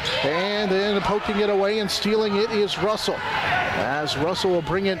him. And then poking it away and stealing it is Russell. As Russell will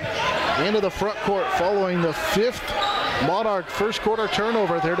bring it into the front court following the 5th Monarch first quarter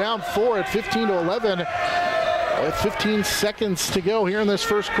turnover. They're down 4 at 15-11. With 15 seconds to go here in this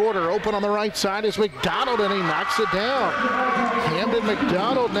first quarter. Open on the right side is McDonald, and he knocks it down. Camden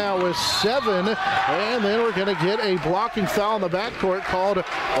McDonald now with 7, and then we're going to get a blocking foul in the backcourt called a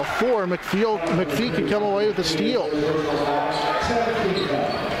 4. McPhee could come away with the steal.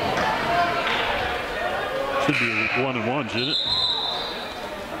 Should be 1-1, shouldn't it?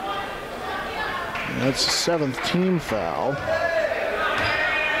 That's the 7th team foul.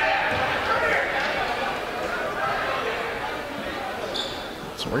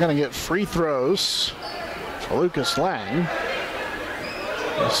 So we're going to get free throws for Lucas Lang.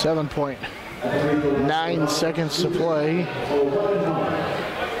 7.9 seconds to play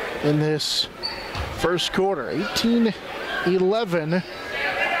in this first quarter. 18-11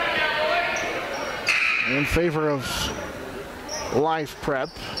 in favor of Life Prep.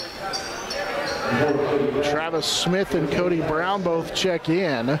 Travis Smith and Cody Brown both check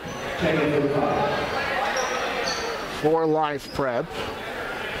in for Life Prep.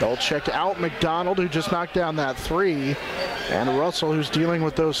 They'll check out McDonald, who just knocked down that 3, and Russell, who's dealing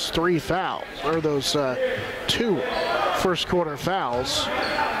with those 3 fouls, or those 2 first quarter fouls.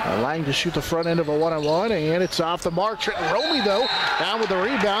 Lang to shoot the front end of a 1-on-1, and it's off the mark. Trenton Romey, though, down with the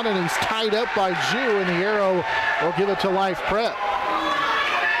rebound, and he's tied up by Jew, and the arrow will give it to Life Prep.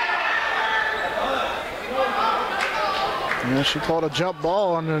 And she called a jump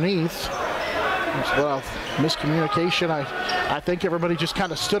ball underneath. There's a lot of miscommunication. I think everybody just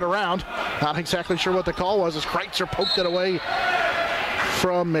kind of stood around. Not exactly sure what the call was as Kreitzer poked it away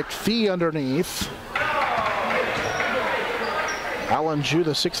from McPhee underneath. Alan Jew,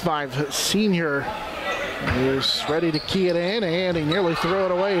 the 6'5" senior, is ready to key it in, and he nearly threw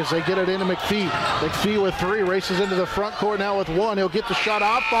it away as they get it into McPhee. McPhee with 3, races into the front court now with 1. He'll get the shot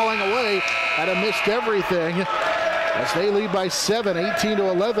off, falling away, and it missed everything. As they lead by 7,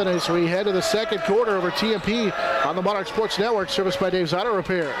 18-11 as we head to the second quarter over TMP on the Monarch Sports Network, serviced by Dave's Auto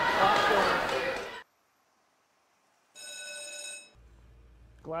Repair.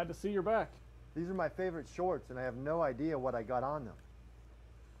 Glad to see you're back. These are my favorite shorts, and I have no idea what I got on them.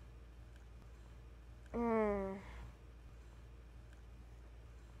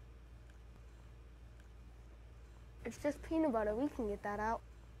 It's just peanut butter. We can get that out.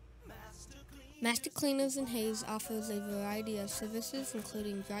 Master Cleaners and Hayes offers a variety of services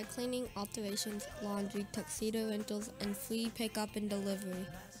including dry cleaning, alterations, laundry, tuxedo rentals, and free pickup and delivery.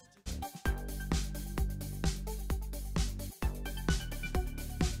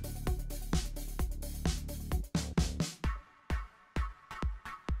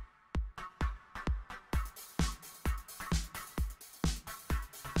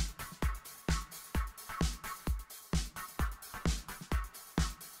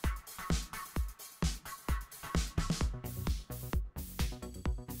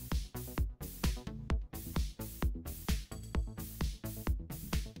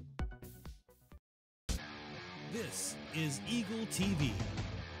 This is Eagle TV.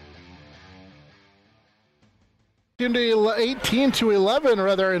 18-11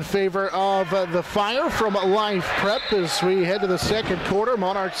 rather in favor of the Fire from Life Prep as we head to the second quarter.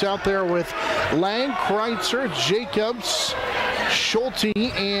 Monarchs out there with Lang, Kreitzer, Jacobs, Schulte,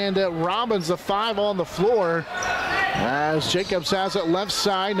 and Robbins, the 5 on the floor. As Jacobs has it left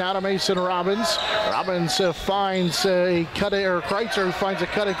side, now to Mason Robbins. Robbins finds a cut, or Kreitzer finds a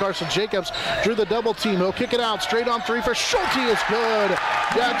cut in Carson Jacobs. Drew the double team. He'll kick it out. Straight on 3 for Schulte is good.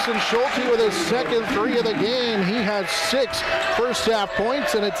 Jackson Schulte with his second 3 of the game. He had 6 first half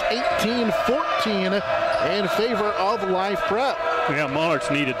points, and it's 18-14 in favor of Life Prep. Yeah, Monarchs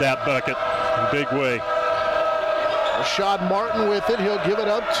needed that bucket in a big way. Rashad Martin with it. He'll give it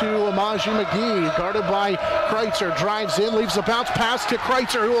up to Amaji McGee. Guarded by Kreitzer. Drives in, leaves the bounce pass to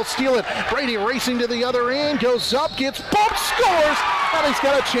Kreitzer, who will steal it. Brady racing to the other end. Goes up, gets bumped, scores! And he's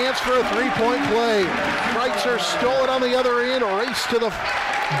got a chance for a 3-point play. Kreitzer stole it on the other end, raced to the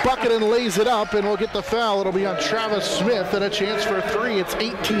bucket and lays it up, and we'll get the foul. It'll be on Travis Smith, and a chance for a 3. It's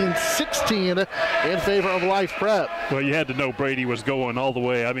 18-16 in favor of Life Prep. Well, you had to know Brady was going all the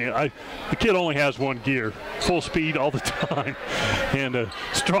way. I mean, the kid only has one gear, full speed all the time, and a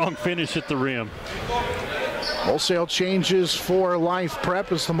strong finish at the rim. Wholesale changes for Life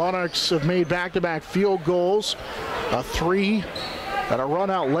Prep as the Monarchs have made back-to-back field goals, a 3, and a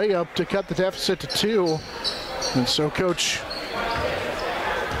run-out layup to cut the deficit to 2. And so Coach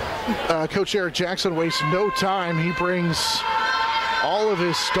Eric Jackson wastes no time. He brings all of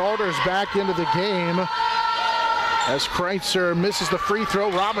his starters back into the game as Kreitzer misses the free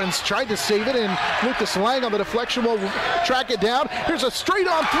throw. Robbins tried to save it, and Lucas Lang on the deflection will track it down. Here's a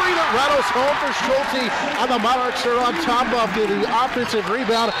straight-on 3 that rattles home for Schulte, and the Monarchs are on top of the offensive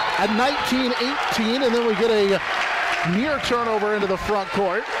rebound at 19-18, and then we get a near turnover into the front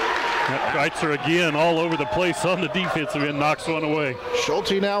court. Kreitzer again all over the place on the defensive end, knocks one away.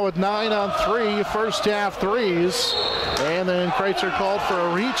 Schulte now with 9 on 3, first half threes. And then Kreitzer called for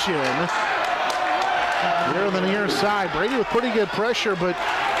a reach-in. Here on the near side. Brady with pretty good pressure, but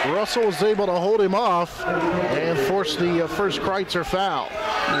Russell was able to hold him off and force the first Kreitzer foul.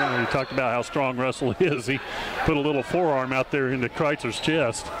 Yeah, you talked about how strong Russell is. He put a little forearm out there into Kreitzer's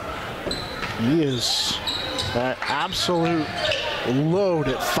chest. He is an absolute load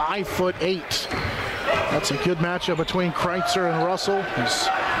at 5'8". That's a good matchup between Kreitzer and Russell. As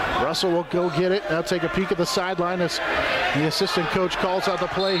Russell will go get it. Now take a peek at the sideline as the assistant coach calls out the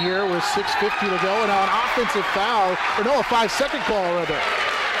play here with 6:50 to go. And now an offensive foul, or no, a 5-second call rather.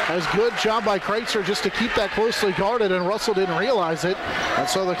 As good job by Kreitzer just to keep that closely guarded, and Russell didn't realize it. And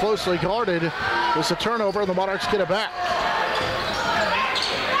so the closely guarded is a turnover, and the Monarchs get it back.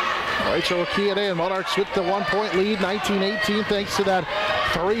 Kreitzer will key it in. Monarchs with the 1-point lead, 19-18, thanks to that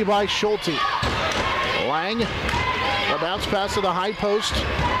 3 by Schulte. Lang, a bounce pass to the high post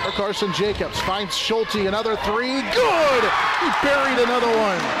for Carson Jacobs. Finds Schulte, another 3, good! He buried another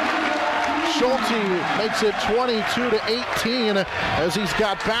one. Schulte makes it 22-18 as he's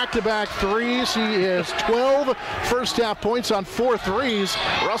got back-to-back threes. He has 12 first-half points on 4 threes.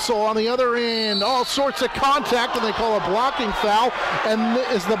 Russell on the other end, all sorts of contact, and they call a blocking foul. And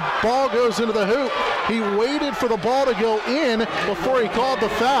as the ball goes into the hoop, he waited for the ball to go in before he called the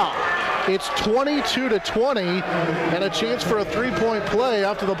foul. It's 22-20 and a chance for a three-point play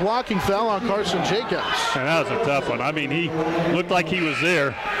after the blocking foul on Carson Jacobs. And that was a tough one. I mean, he looked like he was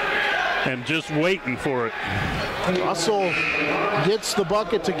there and just waiting for it. Russell gets the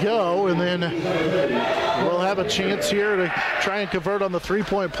bucket to go, and then we'll have a chance here to try and convert on the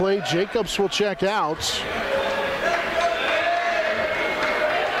three-point play. Jacobs will check out.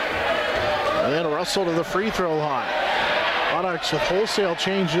 And then Russell to the free throw line. Monarchs with wholesale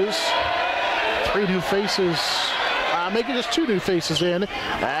changes. 3 new faces, making just 2 new faces in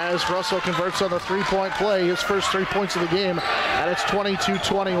as Russell converts on the three-point play, his first 3 points of the game, and it's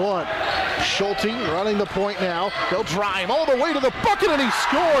 22-21. Schulte running the point now. He'll drive all the way to the bucket, and he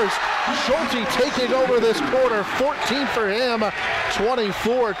scores. Schulte taking over this quarter, 14 for him,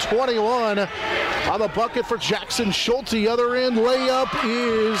 24-21 on the bucket for Jackson Schulte. Other end layup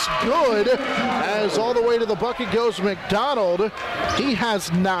is good as all the way to the bucket goes McDonald. He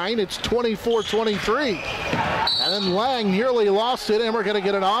has 9. It's 24-23. And then Lang nearly lost it, and we're going to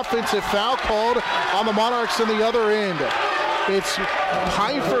get an offensive foul called on the Monarchs in the other end. It's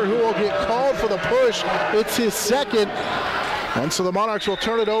Pfeiffer who will get called for the push. It's his second. And so the Monarchs will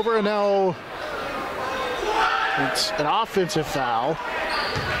turn it over, and now it's an offensive foul.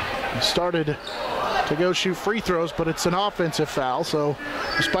 He started to go shoot free throws, but it's an offensive foul. So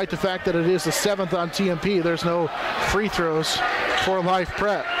despite the fact that it is the 7th on TMP, there's no free throws for Life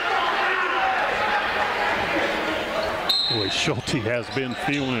Prep. Boy, Schulte has been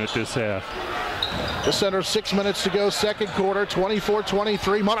feeling it this half. Just under 6 minutes to go, second quarter,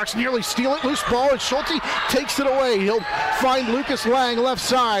 24-23. Monarchs nearly steal it. Loose ball, and Schulte takes it away. He'll find Lucas Lang left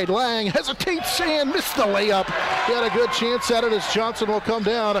side. Lang hesitates and missed the layup. He had a good chance at it as Johnson will come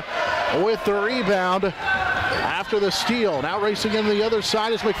down with the rebound after the steal. Now racing in the other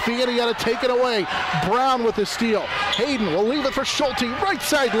side is McPhee, and he got to take it away. Brown with the steal. Hayden will leave it for Schulte. Right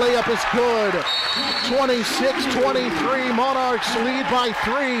side layup is good. 26-23. Monarchs lead by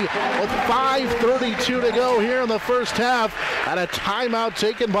 3 with 5:32 to go here in the first half. And a timeout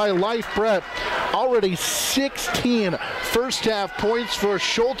taken by Life Prep. Already 16 first half points for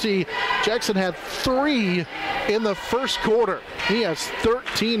Schulte. Jackson had 3 in the first quarter. He has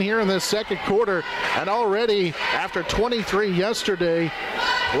 13 here in the second quarter, and already after 23 yesterday,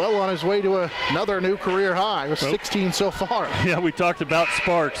 well on his way to another new career high with 16 so far. Yeah, we talked about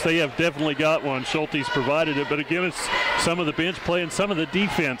sparks. They have definitely got one. Schulte's provided it, but again, it's some of the bench play and some of the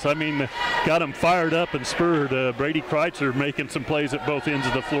defense. I mean, got him fired up and spurred. Brady Kreitzer making some plays at both ends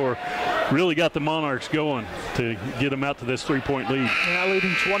of the floor. Really got the Monarchs going to get them out to this 3-point lead. Now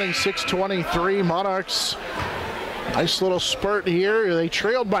leading 26-23. Monarchs, nice little spurt here. They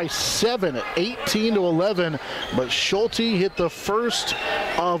trailed by 7 at 18-11, but Schulte hit the first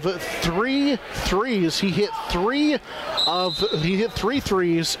of 3 threes. He hit 3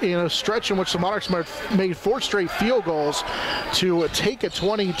 threes in a stretch in which the Monarchs made 4 straight field goals to take a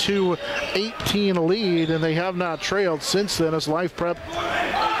 22-18 lead, and they have not trailed since then as Life Prep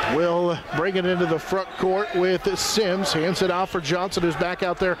will bring it into the front court with Sims. Hands it off for Johnson, who's back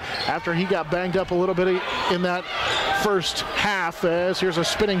out there after he got banged up a little bit in that first half. As here's a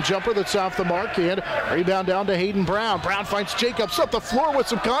spinning jumper that's off the mark, and rebound down to Hayden Brown. Brown finds Jacobs up the floor with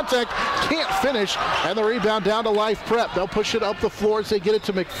some contact, can't finish, and the rebound down to Life Prep. They'll push it up the floor as they get it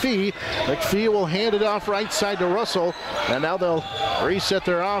to McPhee. McPhee will hand it off right side to Russell, and now they'll reset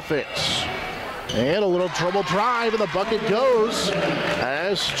their offense. And a little dribble drive, and the bucket goes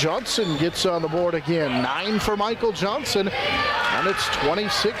as Johnson gets on the board again. 9 for Michael Johnson, and it's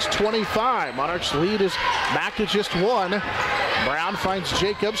 26-25. Monarchs lead is back to just 1. Brown finds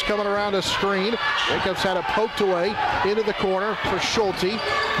Jacobs coming around a screen. Jacobs had it poked away into the corner for Schulte.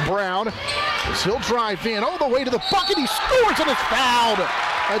 Brown, he'll drive in all the way to the bucket. He scores and is fouled.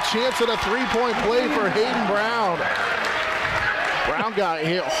 A chance at a 3-point play for Hayden Brown. Brown got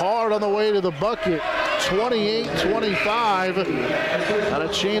hit hard on the way to the bucket. 28-25, and a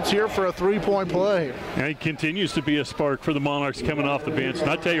chance here for a 3-point play. And he continues to be a spark for the Monarchs coming off the bench.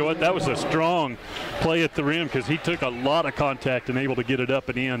 And I tell you what, that was a strong play at the rim because he took a lot of contact and able to get it up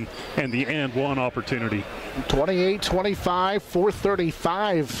and in, and the and one opportunity. 28-25,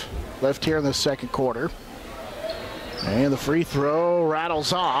 4:35 left here in the second quarter. And the free throw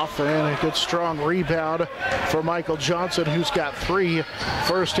rattles off, and a good strong rebound for Michael Johnson, who's got 3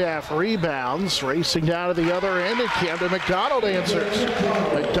 first-half rebounds. Racing down to the other end, and Camden McDonald answers.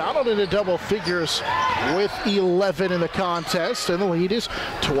 McDonald into double figures with 11 in the contest, and the lead is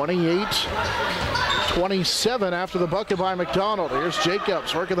 28-27 after the bucket by McDonald. Here's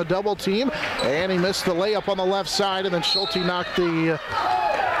Jacobs working the double team, and he missed the layup on the left side, and then Schulte knocked the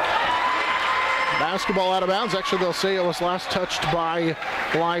basketball out of bounds. Actually, they'll say it was last touched by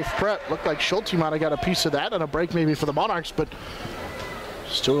Live Prep. Looked like Schulte might have got a piece of that, and a break maybe for the Monarchs, but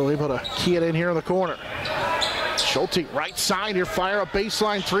still able to key it in here in the corner. Schulte, right side here, fire up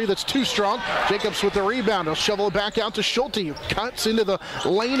baseline 3, that's too strong. Jacobs with the rebound, he'll shovel it back out to Schulte, who cuts into the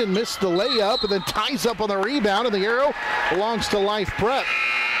lane and missed the layup, and then ties up on the rebound, and the arrow belongs to Life Prep.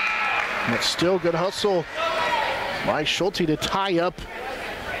 And it's still good hustle by Schulte to tie up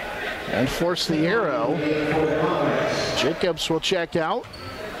and force the arrow. Jacobs will check out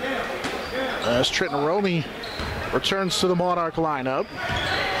as Trenton Romey returns to the Monarch lineup.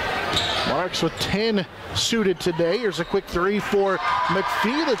 Monarchs with 10 suited today. Here's a quick 3 for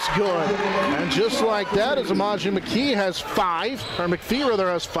McPhee that's good. And just like that, as Amaji McPhee has 5, or McPhee rather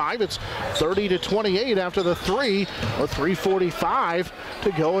has 5, it's 30-28 after the 3 with 3:45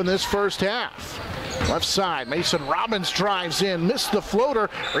 to go in this first half. Left side, Mason Robbins drives in, missed the floater,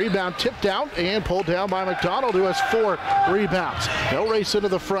 rebound tipped out and pulled down by McDonald, who has 4 rebounds. They'll race into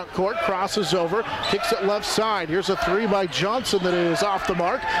the front court, crosses over, kicks it left side. Here's a 3 by Johnson that is off the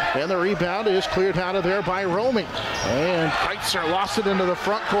mark, and the rebound is cleared out of there by Romey. And Kreitzer lost it into the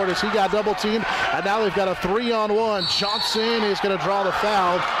front court as he got double teamed, and now they've got a 3-on-1. Johnson is going to draw the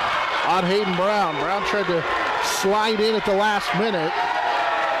foul on Hayden Brown. Brown tried to slide in at the last minute.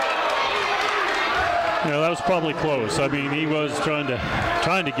 Yeah, that was probably close. I mean, he was trying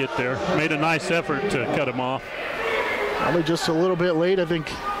to get there. Made a nice effort to cut him off. Probably just a little bit late, I think.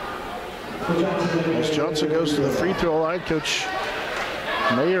 As Johnson goes to the free throw line, Coach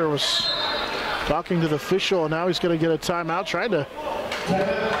Mayer was talking to the official, and now he's going to get a timeout, trying to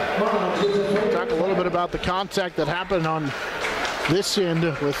talk a little bit about the contact that happened on this end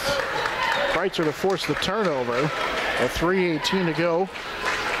with Kreitzer to force the turnover. A 3:18 to go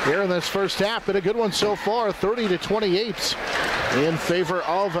here in this first half, but a good one so far, 30-28 in favor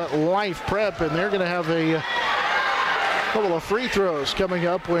of Life Prep, and they're going to have a couple of free throws coming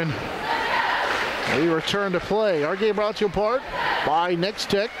up when we return to play. Our game brought to you in part by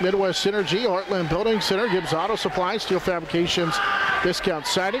Next Tech, Midwest Synergy, Heartland Building Center, Gibbs Auto Supply, Steel Fabrications, Discount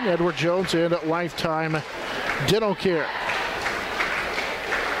Siding, Edward Jones, and Lifetime Dental Care.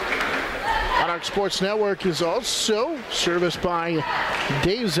 Monarch Sports Network is also serviced by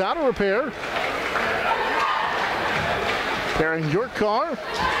Dave's Auto Repair. Repairing your car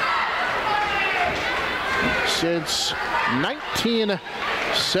since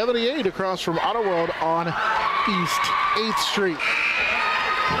 1978 across from Auto World on East 8th Street.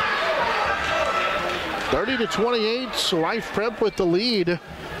 30-28, Life Prep with the lead.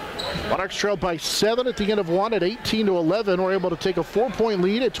 Monarchs trailed by 7 at the end of 1 at 18-11. We're able to take a 4-point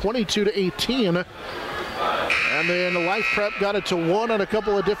lead at 22-18. And then the Life Prep got it to 1 on a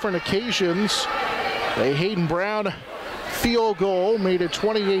couple of different occasions. A Hayden Brown field goal made it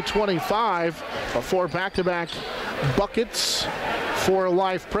 28-25 before back-to-back buckets for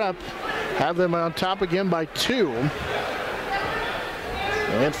Life Prep. Have them on top again by 2.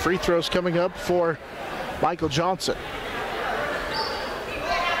 And free throws coming up for Michael Johnson.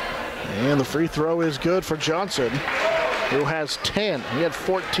 And the free throw is good for Johnson, who has 10. He had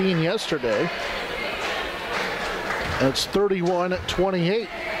 14 yesterday. And it's 31-28.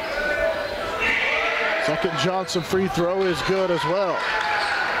 Second Johnson free throw is good as well.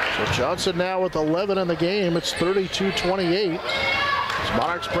 So Johnson now with 11 in the game. It's 32-28.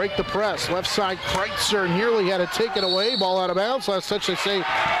 Monarchs break the press. Left side, Kreitzer nearly had it taken away. Ball out of bounds. Last touch, they say,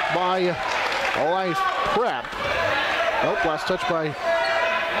 by Life Prep. Nope, last touch by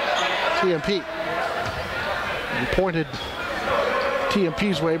TMP. He pointed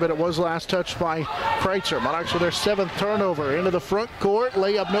TMP's way, but it was last touched by Kreitzer. Monarchs with their 7th turnover into the front court.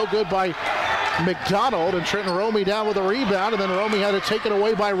 Layup no good by McDonald, and Trenton Romey down with a rebound, and then Romey had it taken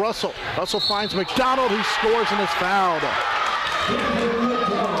away by Russell. Russell finds McDonald, he scores and is fouled.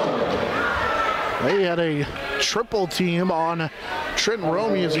 They had a triple team on Trenton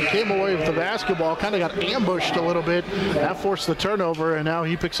Romey as he came away with the basketball, kind of got ambushed a little bit. That forced the turnover, and now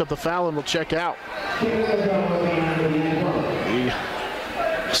he picks up the foul and will check out. The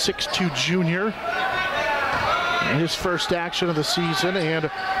 6'2" junior in his first action of the season,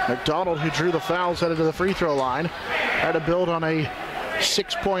 and McDonald, who drew the fouls, headed to the free throw line. Had to build on a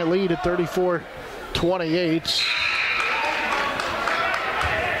 6-point lead at 34-28.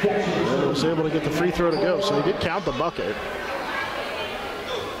 And was able to get the free throw to go, so he did count the bucket.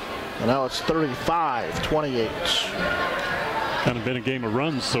 And now it's 35-28. Kind of been a game of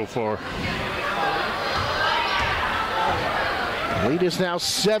runs so far. Lead is now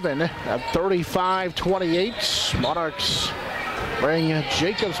 7 at 35-28. Monarchs bring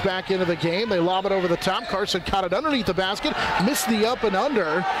Jacobs back into the game. They lob it over the top. Carson caught it underneath the basket, missed the up and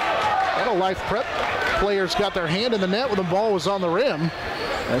under. And a Life Prep players got their hand in the net when the ball was on the rim,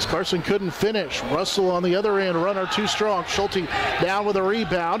 as Carson couldn't finish. Russell on the other end, runner too strong. Schulte down with a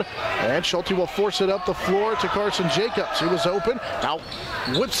rebound, and Schulte will force it up the floor to Carson Jacobs. He was open, now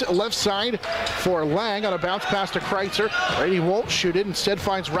whips it left side for Lang on a bounce pass to Kreitzer. Brady won't shoot it, instead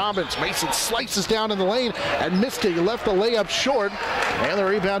finds Robbins. Mason slices down in the lane and missed it. He left the layup short, and the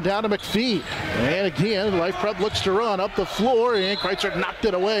rebound down to McPhee. And again, Life Prep looks to run up the floor, and Kreitzer knocked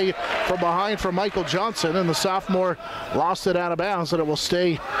it away from behind from Michael Johnson, and the sophomore lost it out of bounds, and it will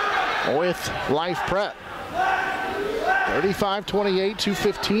stay with Life Prep. 35-28,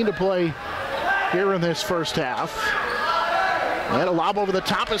 2:15 to play here in this first half. And a lob over the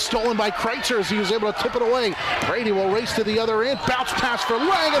top is stolen by Kreitzer as he was able to tip it away. Brady will race to the other end. Bounce pass for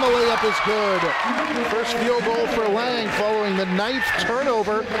Lang, and the layup is good. First field goal for Lang following the 9th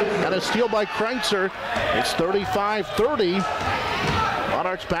turnover and a steal by Kreitzer. It's 35-30.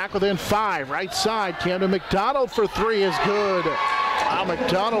 Monarchs back within 5. Right side, Camden McDonald for 3 is good. Wow,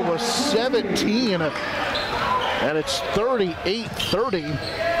 McDonald was 17. And it's 38-30.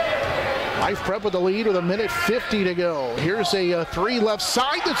 Life Prep with the lead with 1:50 to go. Here's a 3 left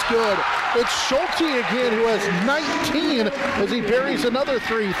side that's good. It's Schulte again, who has 19 as he buries another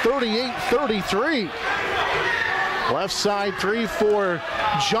 3, 38-33. Left side 3 for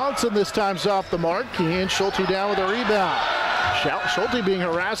Johnson, this time's off the mark, and Schulte down with a rebound. Schulte being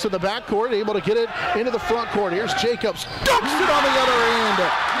harassed in the backcourt, able to get it into the front court. Here's Jacobs, dunks it on the other end.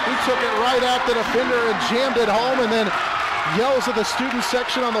 He took it right at the defender and jammed it home, and then yells at the student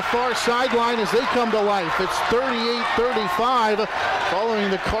section on the far sideline as they come to life. It's 38-35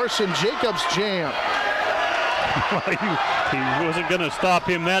 following the Carson Jacobs jam. He wasn't going to stop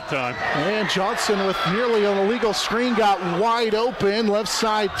him that time. And Johnson with nearly an illegal screen got wide open. Left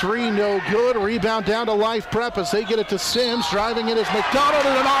side 3, no good. Rebound down to Life Prep as they get it to Sims. Driving it is McDonald,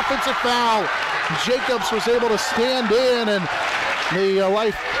 and an offensive foul. Jacobs was able to stand in, and the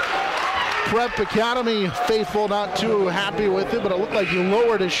Life Prep Academy faithful not too happy with it, but it looked like he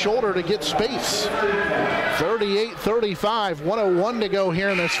lowered his shoulder to get space. 38-35, 1:01 to go here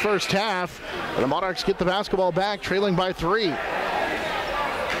in this first half. The Monarchs get the basketball back, trailing by 3.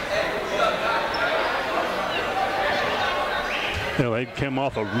 They came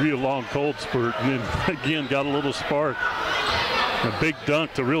off a real long cold spurt and then again got a little spark. A big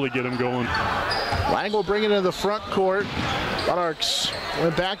dunk to really get him going. Lang will bring it into the front court. Monarchs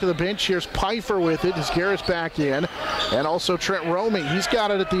went back to the bench. Here's Pfeiffer with it as Garrett's back in. And also Trent Romey. He's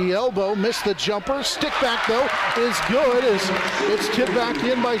got it at the elbow. Missed the jumper. Stick back, though, is good as it's tipped back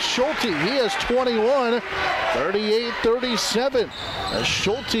in by Schulte. He has 21, 38-37. As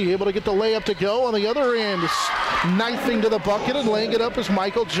Schulte able to get the layup to go on the other end. Knifing to the bucket and laying it up is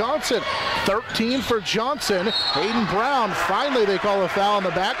Michael Johnson. 13 for Johnson. Hayden Brown. Finally, they call a foul in the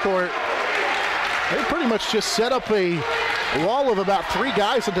backcourt. They pretty much just set up a wall of about 3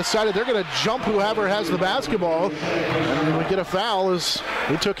 guys and decided they're going to jump whoever has the basketball. And we get a foul as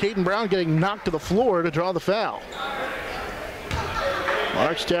we took Hayden Brown getting knocked to the floor to draw the foul.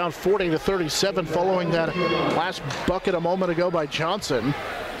 Monarchs down 40-37 following that last bucket a moment ago by Johnson.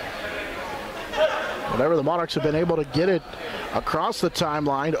 Whenever the Monarchs have been able to get it across the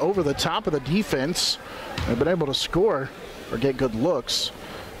timeline over the top of the defense, they've been able to score or get good looks.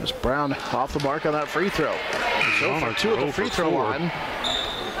 As Brown off the mark on that free throw. So for 2 at the free throw line.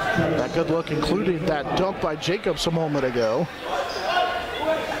 That good look included that dunk by Jacobs a moment ago.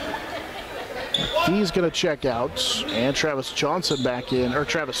 He's going to check out, and Travis Johnson back in, or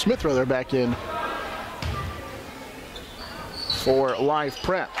Travis Smith rather back in for Life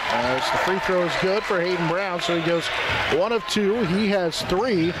Prep. As the free throw is good for Hayden Brown, so he goes 1 of 2. He has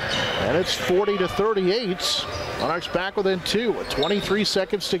 3, and it's 40-38. Monarchs back within 2 with 23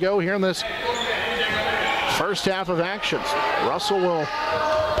 seconds to go here in this first half of actions. Russell will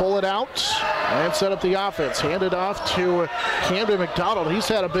pull it out and set up the offense. Hand it off to Camden McDonald. He's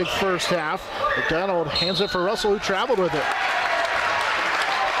had a big first half. McDonald hands it for Russell, who traveled with it.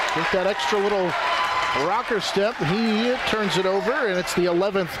 Take that extra little rocker step. He turns it over, and it's the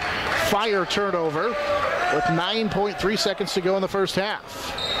 11th Fire turnover with 9.3 seconds to go in the first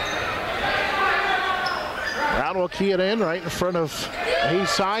half. Brown will key it in right in front of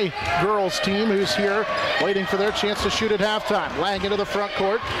Hayes High girls team, who's here waiting for their chance to shoot at halftime. Lang into the front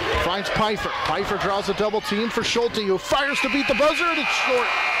court, finds Pfeiffer. Pfeiffer draws a double team for Schulte, who fires to beat the buzzer, and it's short.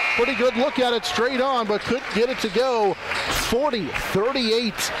 Pretty good look at it straight on, but couldn't get it to go.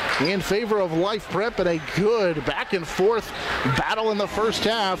 40-38 in favor of Life Prep, and a good back and forth battle in the first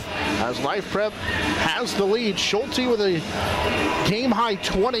half as Life Prep has the lead. Schulte with a game-high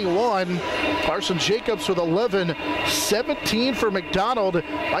 21. Carson Jacobs with 11. 17 for McDonald.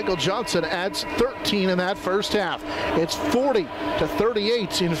 Michael Johnson adds 13 in that first half. It's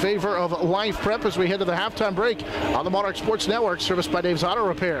 40-38 in favor of Life Prep as we head to the halftime break on the Monarch Sports Network, serviced by Dave's Auto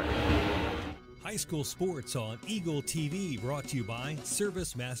Repair. High school sports on Eagle TV, brought to you by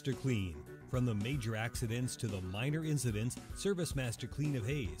Service Master Clean. From the major accidents to the minor incidents, Service Master Clean of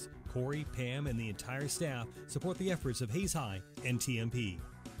Hayes, Corey, Pam, and the entire staff support the efforts of Hayes High and TMP.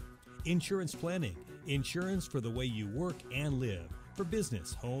 Insurance planning, insurance for the way you work and live, for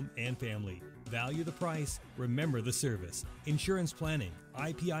business, home, and family. Value the price, remember the service. Insurance planning,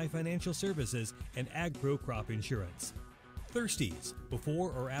 IPI Financial Services, and AgPro Crop Insurance. Thirsties.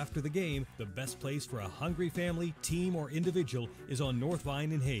 Before or after the game, the best place for a hungry family, team, or individual is on North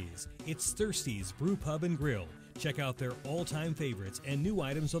Vine in Hayes. It's Thirsties Brew Pub and Grill. Check out their all-time favorites and new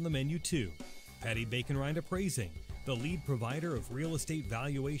items on the menu too. Patty Bacon Rind Appraising, the lead provider of real estate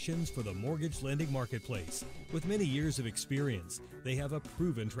valuations for the mortgage lending marketplace. With many years of experience, they have a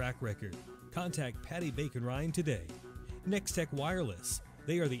proven track record. Contact Patty Bacon Rind today. Next Tech Wireless.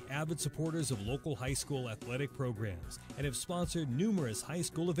 They are the avid supporters of local high school athletic programs and have sponsored numerous high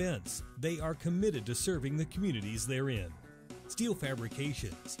school events. They are committed to serving the communities they're in. Steel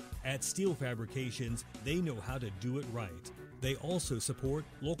Fabrications. At Steel Fabrications, they know how to do it right. They also support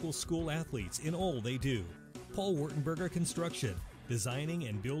local school athletes in all they do. Paul Wurtenberger Construction. Designing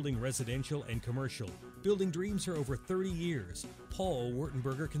and building residential and commercial. Building dreams for over 30 years. Paul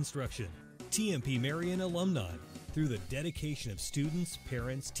Wurtenberger Construction. TMP Marion Alumni. Through the dedication of students,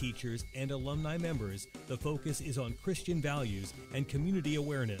 parents, teachers, and alumni members, the focus is on Christian values and community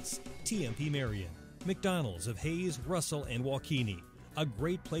awareness. TMP Marion. McDonald's of Hayes, Russell, and Waukene. A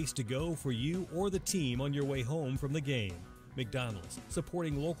great place to go for you or the team on your way home from the game. McDonald's,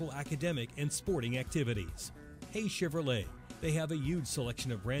 supporting local academic and sporting activities. Hayes Chevrolet. They have a huge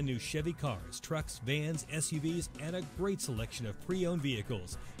selection of brand new Chevy cars, trucks, vans, SUVs, and a great selection of pre-owned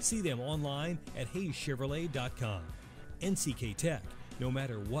vehicles. See them online at hayeschevrolet.com. NCK Tech. No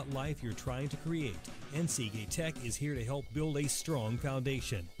matter what life you're trying to create, NCK Tech is here to help build a strong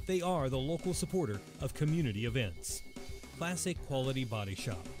foundation. They are the local supporter of community events. Classic Quality Body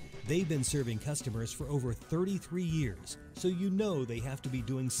Shop. They've been serving customers for over 33 years, so you know they have to be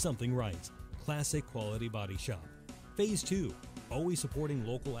doing something right. Classic Quality Body Shop. Phase 2, always supporting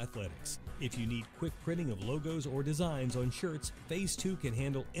local athletics. If you need quick printing of logos or designs on shirts, Phase 2 can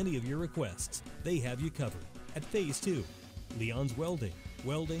handle any of your requests. They have you covered. At Phase 2, Leon's Welding.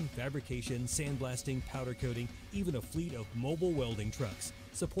 Welding, fabrication, sandblasting, powder coating, even a fleet of mobile welding trucks.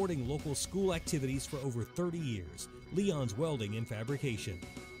 Supporting local school activities for over 30 years. Leon's Welding and Fabrication.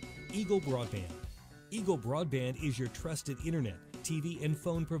 Eagle Broadband. Eagle Broadband is your trusted internet, TV, and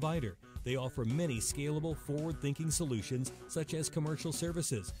phone provider. They offer many scalable, forward-thinking solutions such as commercial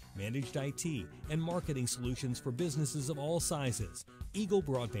services, managed IT, and marketing solutions for businesses of all sizes. Eagle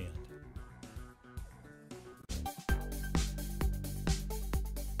Broadband.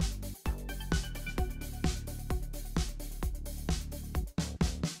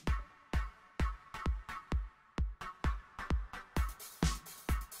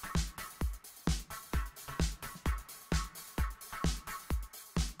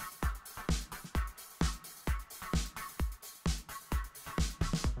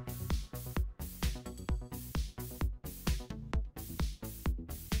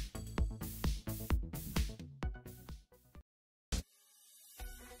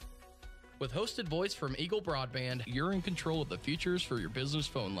 With hosted voice from Eagle Broadband, you're in control of the futures for your business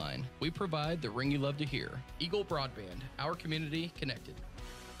phone line. We provide the ring you love to hear. Eagle Broadband, our community connected.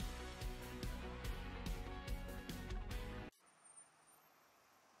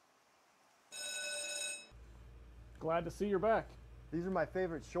 Glad to see you're back. These are my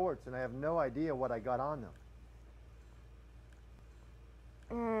favorite shorts, and I have no idea what I got on them.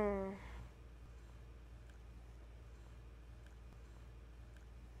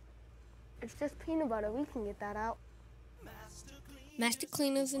 It's just peanut butter. We can get that out. Master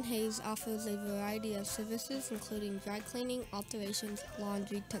Cleaners in Hayes offers a variety of services including dry cleaning, alterations,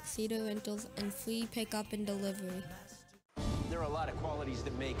 laundry, tuxedo rentals, and free pickup and delivery. There are a lot of qualities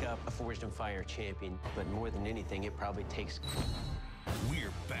that make up a Forged and Fire champion, but more than anything, it probably takes...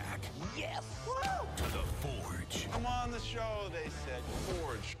 We're back. Yes! To the Forge. coach. Come on the show, they said.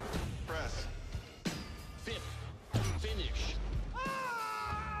 Forge. Press. Fifth. Finish.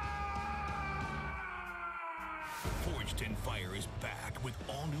 Forged in Fire is back with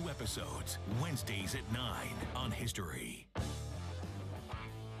all new episodes, Wednesdays at 9 on History.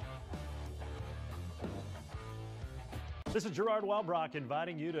 This is Gerard Welbrock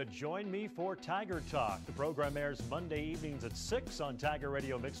inviting you to join me for Tiger Talk. The program airs Monday evenings at 6 on Tiger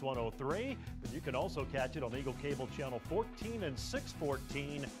Radio Mix 103, but you can also catch it on Eagle Cable Channel 14 and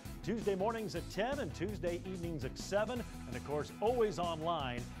 614, Tuesday mornings at 10 and Tuesday evenings at 7, and of course always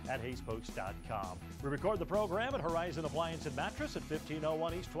online at HaysPost.com. We record the program at Horizon Appliance and Mattress at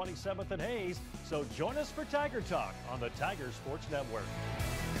 1501 East 27th and Hayes, so join us for Tiger Talk on the Tiger Sports Network.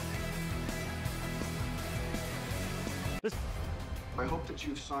 I hope that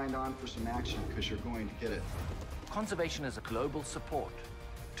you've signed on for some action because you're going to get it. Conservation is a global support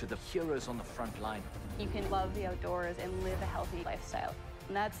to the heroes on the front line. You can love the outdoors and live a healthy lifestyle.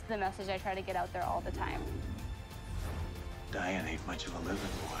 And that's the message I try to get out there all the time. Diane ain't much of a living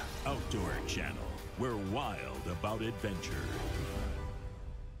boy. Outdoor Channel. We're wild about adventure.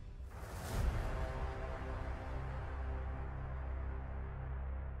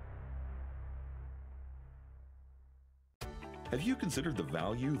 Have you considered the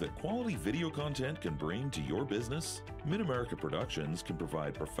value that quality video content can bring to your business? Mid-America Productions can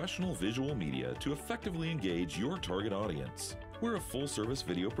provide professional visual media to effectively engage your target audience. We're a full-service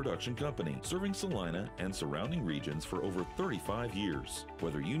video production company serving Salina and surrounding regions for over 35 years.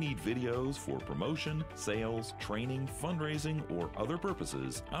 Whether you need videos for promotion, sales, training, fundraising, or other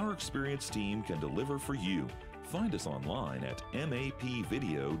purposes, our experienced team can deliver for you. Find us online at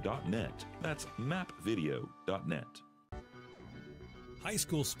mapvideo.net. That's mapvideo.net. High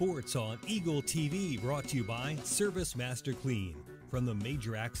school sports on Eagle TV, brought to you by Service Master Clean. From the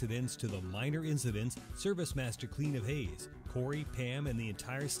major accidents to the minor incidents, Service Master Clean of Hayes, Corey, Pam, and the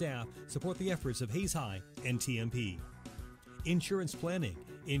entire staff support the efforts of Hayes High and TMP. Insurance planning,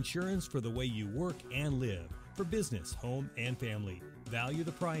 insurance for the way you work and live, for business, home, and family. Value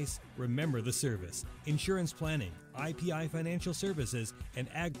the price, remember the service. Insurance planning, IPI Financial Services, and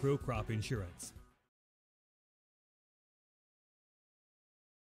AgPro Crop Insurance.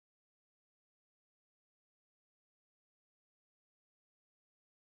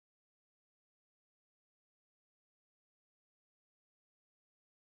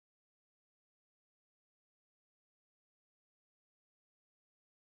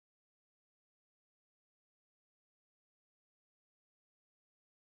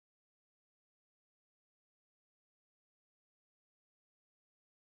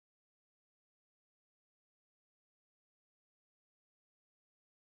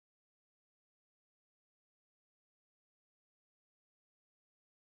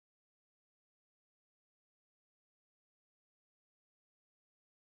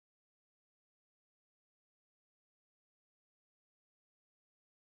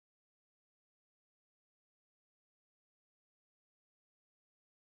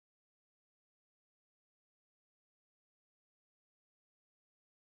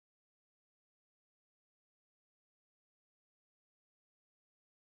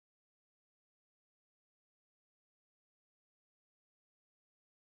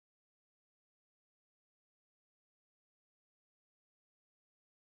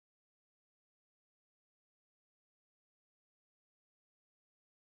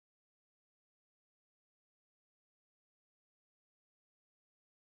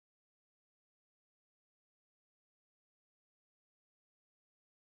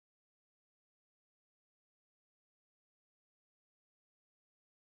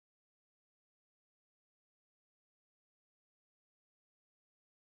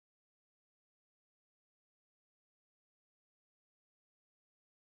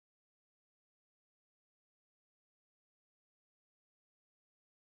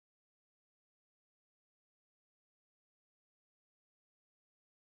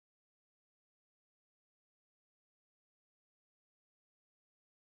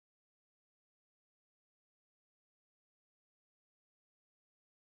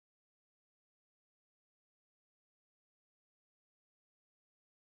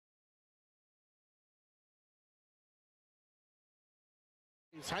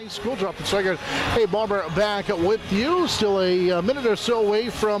 High School dropped the second. Hey, Barber, back with you. Still a minute or so away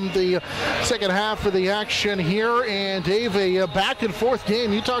from the second half of the action here. And Dave, a back and forth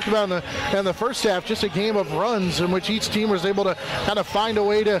game. You talked about in the first half, just a game of runs in which each team was able to kind of find a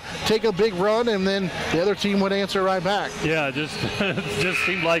way to take a big run, and then the other team would answer right back. Yeah, it just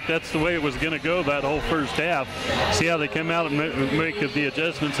seemed like that's the way it was going to go that whole first half. See how they come out and make the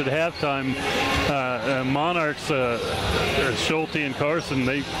adjustments at halftime. Monarchs, Schulte and Carson,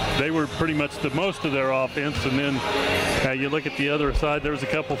 they were pretty much the most of their offense, and then you look at the other side, there was a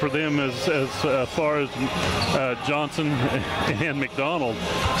couple for them as far as Johnson and McDonald.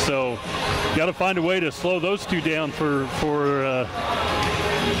 So got to find a way to slow those two down for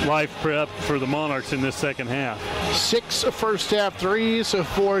life prep for the Monarchs in this second half. 6 first half threes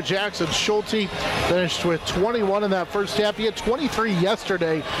for Jackson Schulte. Finished with 21 in that first half. He had 23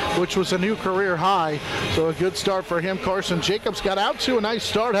 yesterday, which was a new career high. So a good start for him. Carson Jacobs got out to a nice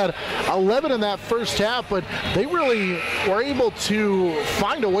start, had 11 in that first half, but they really were able to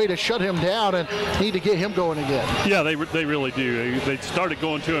find a way to shut him down and need to get him going again. Yeah, they really do. They started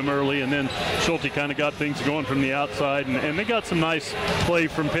going to him early, and then Schulte kind of got things going from the outside, and they got some nice play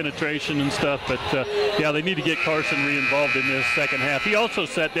from penetration and stuff, but yeah, they need to get Carson re-involved in this second half. He also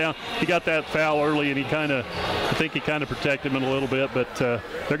sat down. He got that foul early, and I think he kind of protected him a little bit, but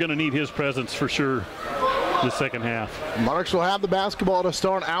they're going to need his presence for sure the second half. Monarchs will have the basketball to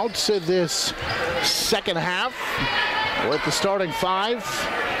start out this second half with the starting five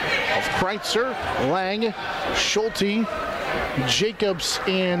of Kreitzer, Lang, Schulte, Jacobs,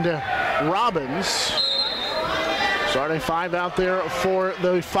 and Robbins. Starting five out there for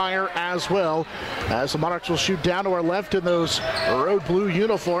the Fire as well, as the Monarchs will shoot down to our left in those road blue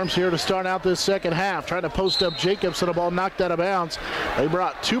uniforms here to start out this second half. Trying to post up Jacobs, and a ball knocked out of bounds. They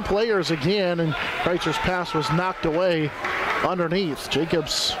brought two players again, and Kreitzer's pass was knocked away underneath.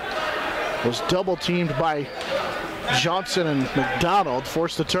 Jacobs was double teamed by Johnson and McDonald,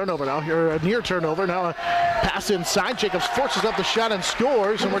 forced the turnover now, here a near turnover. Now a pass inside. Jacobs forces up the shot and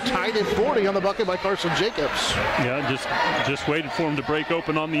scores, and we're tied at 40 on the bucket by Carson Jacobs. Yeah, just waited for him to break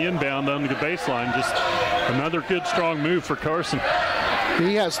open on the inbound on the baseline. Just another good, strong move for Carson.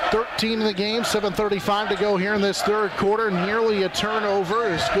 He has 13 in the game, 7:35 to go here in this third quarter. Nearly a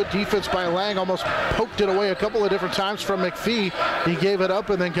turnover. It's good defense by Lang. Almost poked it away a couple of different times from McPhee. He gave it up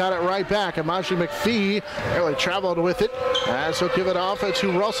and then got it right back. Amaji McPhee really traveled with it, as he'll give it off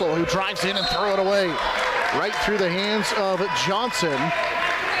to Russell, who drives in and throws it away right through the hands of Johnson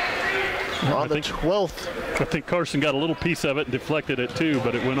on the 12th. I think Carson got a little piece of it and deflected it too,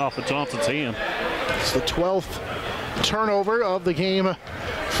 but it went off of Johnson's hand. It's the 12th turnover of the game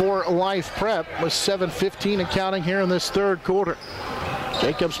for Life Prep, with 7:15 and counting here in this third quarter.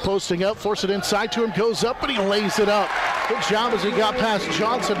 Jacobs posting up, force it inside to him, goes up, and he lays it up. Good job as he got past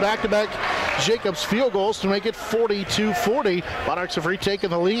Johnson. Back-to-back Jacobs field goals to make it 42-40. Monarchs have retaken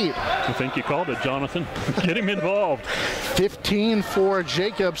the lead. I think you called it, Jonathan. Get him involved. 15 for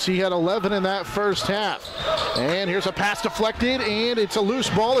Jacobs. He had 11 in that first half. And here's a pass deflected, and it's a loose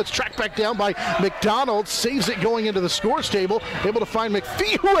ball. It's tracked back down by McDonald. Saves it going into the scores table. Able to find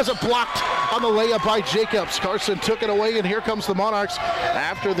McPhee, who has it blocked on the layup by Jacobs. Carson took it away, and here comes the Monarchs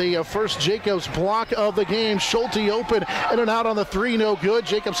after the first Jacobs block of the game. Schulte open, in and out on the three, no good.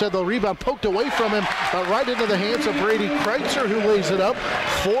 Jacobs had the rebound poked away from him, right into the hands of Brady Kreitzer, who lays it up.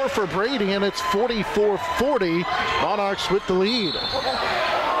 4 for Brady, and it's 44-40. Monarchs with the lead.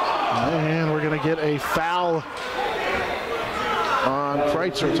 And we're going to get a foul on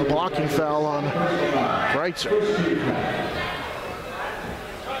Kreitzer. It's a blocking foul on Kreitzer.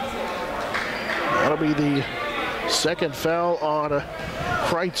 That'll be the second foul on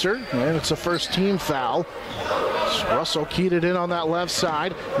Kreitzer, and it's a first team foul. Russell keyed it in on that left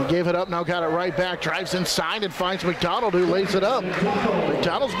side. He gave it up, now got it right back. Drives inside and finds McDonald, who lays it up.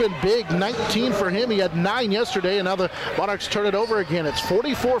 McDonald's been big, 19 for him. He had 9 yesterday, and now the Monarchs turn it over again. It's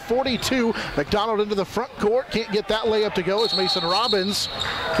 44-42. McDonald into the front court. Can't get that layup to go as Mason Robbins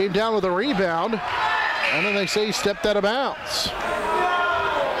came down with a rebound. And then they say he stepped out of bounds.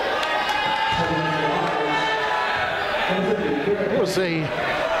 It was a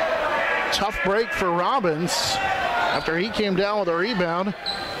tough break for Robbins after he came down with a rebound.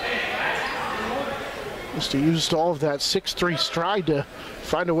 Just used all of that 6'3" stride to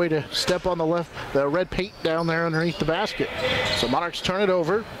find a way to step on the red paint down there underneath the basket. So Monarchs turn it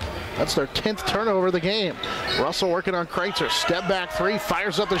over. That's their 10th turnover of the game. Russell working on Kreitzer. Step back three,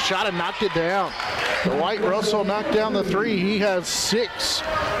 fires up the shot and knocked it down. Dwight Russell knocked down the three. He has 6.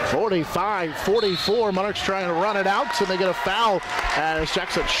 45-44. Monarchs trying to run it out, and they get a foul as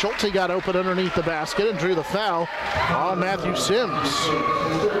Jackson Schulte got open underneath the basket and drew the foul on Matthew Sims.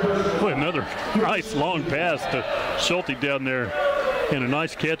 Boy, another nice long pass to Schulte down there, and a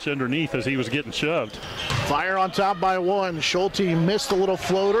nice catch underneath as he was getting shoved. Fire on top by 1. Schulte missed a little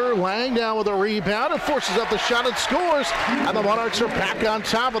floater. Lang down with a rebound and forces up the shot and scores. And the Monarchs are back on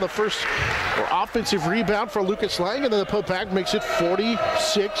top of the first offensive rebound for Lucas Lang, and then the putback makes it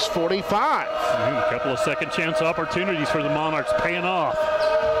 46-45. A couple of second chance opportunities for the Monarchs paying off.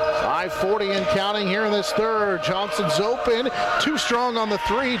 5:40 and counting here in this third. Johnson's open, too strong on the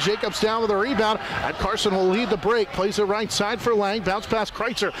three. Jacobs down with a rebound, and Carson will lead the break. Plays it right side for Lang. Bounce pass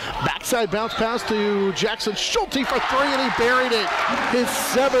Kreitzer. Backside bounce pass to Jackson Schulte for three, and he buried it. His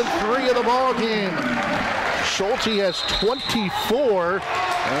 7th three of the ball game. Schulte has 24,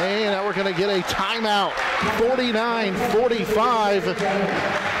 and now we're going to get a timeout. 49-45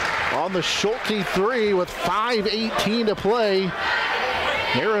 on the Schulte three with 5:18 to play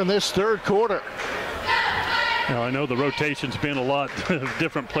here in this third quarter. Now, I know the rotation's been a lot of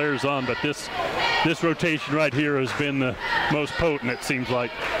different players on, but this rotation right here has been the most potent, it seems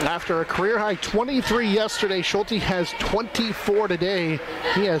like. After a career-high 23 yesterday, Schulte has 24 today.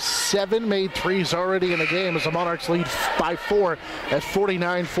 He has 7 made threes already in the game as the Monarchs lead by 4 at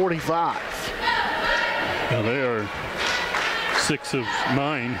 49-45. Now, they are 6 of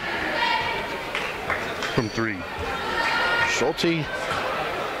 9 from 3. Schulte.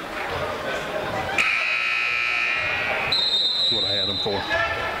 What I had him for.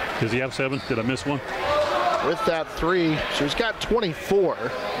 Does he have 7? Did I miss one? With that 3, so he's got 24.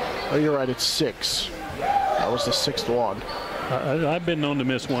 Oh, you're right, it's 6. That was the 6th one. I've been known to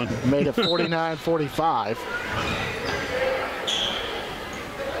miss one. Made it 49-45.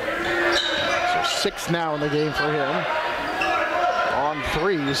 So 6 now in the game for him. On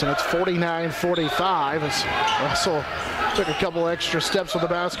threes, and it's 49-45 as Russell took a couple extra steps with the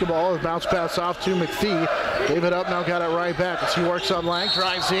basketball. His bounce pass off to McPhee. Gave it up, now got it right back as he works on Lang,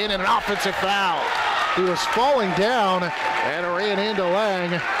 drives in, and an offensive foul. He was falling down and ran into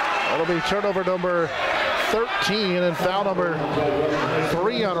Lang. That'll be turnover number 13 and foul number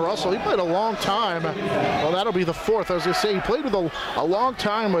 3 on Russell. He played a long time. Well, that'll be the 4th. I was going to say, he played with a long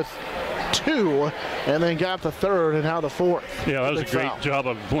time with 2 and then got the 3rd and now the 4th. Yeah, that was a great job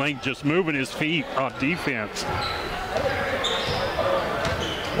of Lang just moving his feet on defense.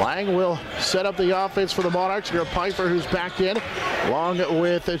 Lang will set up the offense for the Monarchs. Here, Piper, who's back in, along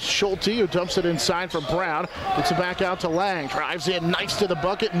with Schulte, who dumps it inside for Brown. Gets it back out to Lang. Drives in, nice to the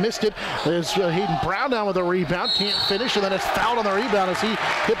bucket, missed it. There's Hayden Brown down with a rebound, can't finish, and then it's fouled on the rebound as he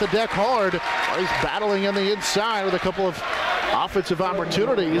hit the deck hard. He's battling on the inside with a couple of offensive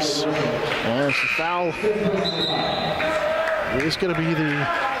opportunities. And the foul is going to be the,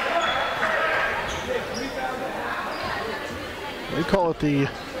 they call it the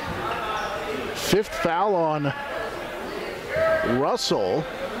 5th foul on Russell.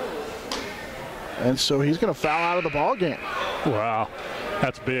 And so he's going to foul out of the ball game. Wow,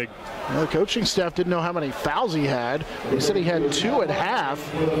 that's big. Well, the coaching staff didn't know how many fouls he had. They said he had 2 at half,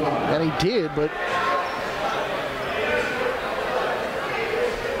 and he did, but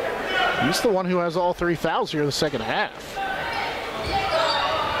he's the one who has all 3 fouls here in the second half.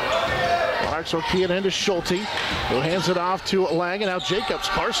 Monarchs will key it into Schulte, who hands it off to Lang, and now Jacobs.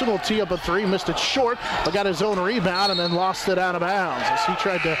 Carson will tee up a 3, missed it short, but got his own rebound and then lost it out of bounds as he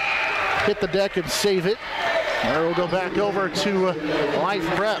tried to hit the deck and save it. And we'll go back over to Life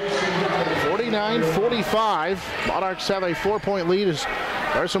Prep. 49-45. Monarchs have a 4-point lead as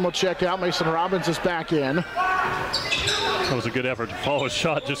Carson will check out. Mason Robbins is back in. That was a good effort to follow a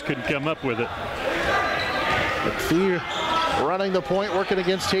shot, just couldn't come up with it. McPhee running the point, working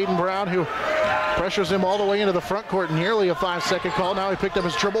against Hayden Brown, who pressures him all the way into the front court. Nearly a 5-second call. Now he picked up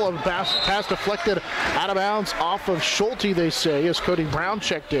his dribble and pass deflected out of bounds off of Schulte, they say, as Cody Brown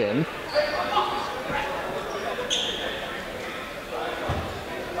checked in.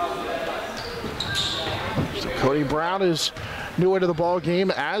 So Cody Brown is new into the ball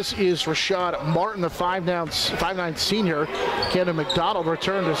game, as is Rashad Martin, the 5'9" senior. Camden McDonald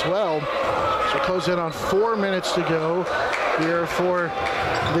returned as well. So close in on 4 minutes to go here for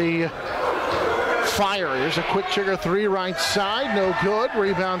the Fire. Here's a quick trigger 3 right side, no good.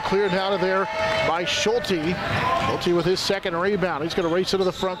 Rebound cleared out of there by Schulte. Schulte with his 2nd rebound. He's going to race into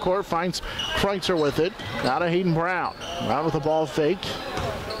the front court, finds Kreitzer with it. Now to Hayden Brown. Brown with the ball fake.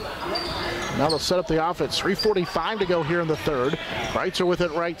 Now they'll set up the offense. 3:45 to go here in the third. Kreitzer with it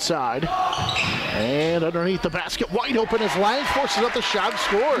right side. And underneath the basket, wide open as Lang forces up the shot,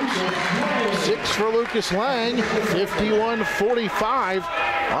 scores. 6 for Lucas Lang, 51-45.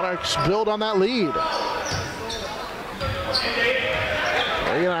 Monarchs build on that lead.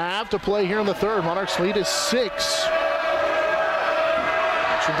 They're going to have to play here in the third. Monarchs lead is 6.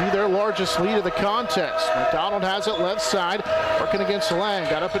 Should be their largest lead of the contest. McDonald has it left side, working against Lang.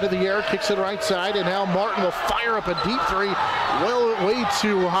 Got up into the air, kicks it right side, and now Martin will fire up a deep three. Well, way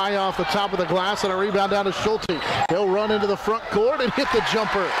too high off the top of the glass, and a rebound down to Schulte. He'll run into the front court and hit the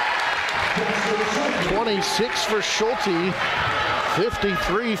jumper. 26 for Schulte,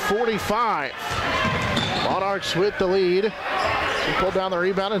 53-45. Monarchs with the lead. He pulled down the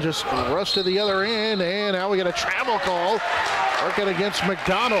rebound and just rushed to the other end, and now we get a travel call. Working against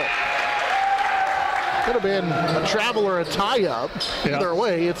McDonald. Could have been a travel or a tie-up. Either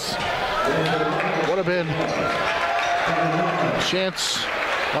way, it's would have been a chance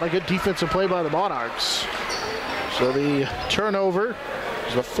on a good defensive play by the Monarchs. So the turnover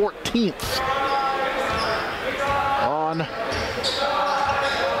is the 14th on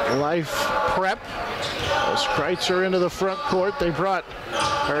Life Prep. As Kreitzer into the front court, they brought,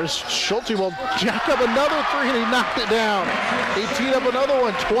 Schulte will jack up another three, and he knocked it down. He teed up another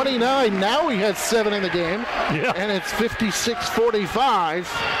one, 29. Now he has 7 in the game, and it's 56-45.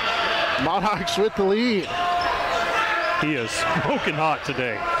 Monarchs with the lead. He is smoking hot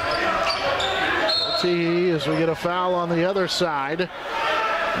today. Let's see as we get a foul on the other side.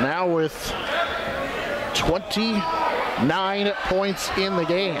 Now with 29 points in the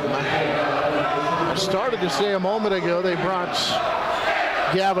game. I started to say a moment ago they brought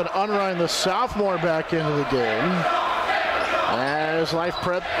Gavin Unrein, the sophomore, back into the game. As Life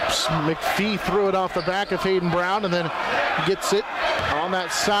Prep's McPhee threw it off the back of Hayden Brown, and then gets it on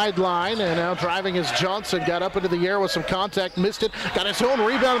that sideline, and now driving is Johnson. Got up into the air with some contact, missed it, got his own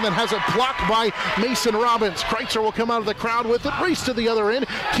rebound, and then has it blocked by Mason Robbins. Kreitzer will come out of the crowd with it, race to the other end,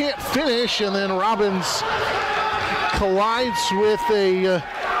 can't finish, and then Robbins collides with a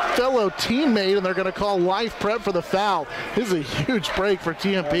fellow teammate, and they're going to call Life Prep for the foul. This is a huge break for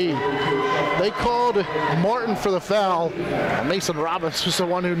TMP. They called Martin for the foul. Mason Robbins was the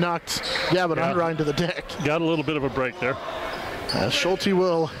one who knocked Gavin Unrein to the deck. Got a little bit of a break there. Schulte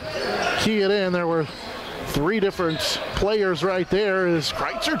will key it in. There were 3 different players right there as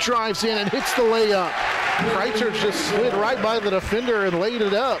Kreitzer drives in and hits the layup. Kreitzer just slid right by the defender and laid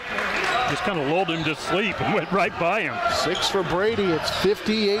it up. Just kind of lulled him to sleep and went right by him. 6 for Brady. It's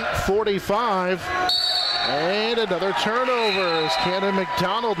 58-45. And another turnover as Cannon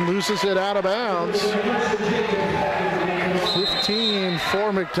McDonald loses it out of bounds. 15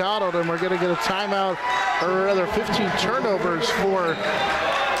 for McDonald, and we're going to get a timeout, or rather 15 turnovers for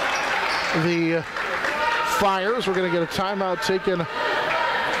the Fires. We're going to get a timeout taken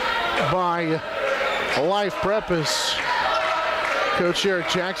by Life Prep as Coach Eric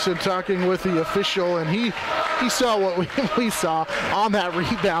Jackson talking with the official, and he saw what we saw on that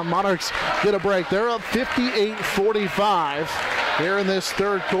rebound. Monarchs get a break. They're up 58-45 here in this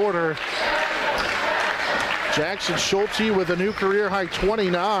third quarter. Jackson Schulte with a new career high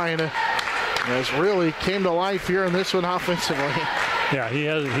 29 has really came to life here in this one offensively. Yeah, he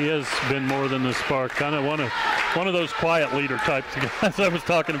has been more than the spark. Kind of one of those quiet leader types guys I was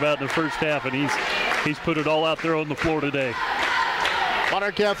talking about in the first half, and he's put it all out there on the floor today.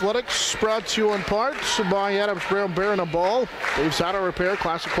 Monarch Athletics brought to you in part by Adams Brown Bear and a Ball, Dave's Auto Repair,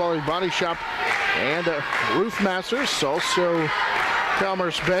 Classic Quality Body Shop, and Roof Masters. Also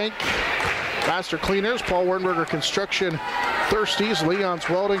Commerce Bank, Master Cleaners, Paul Wernberger Construction, Thirsties, Leon's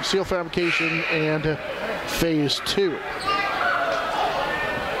Welding, Seal Fabrication, and Phase 2.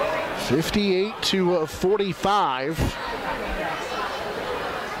 58-45.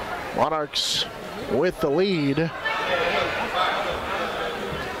 Monarchs with the lead.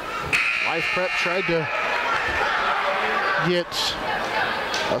 Life Prep tried to get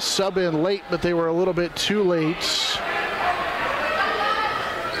a sub in late, but they were a little bit too late.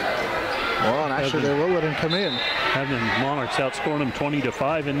 Well, and actually they will let him come in. Having Monarchs outscoring them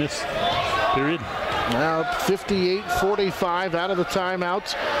 20-5 in this period. Now 58-45 out of the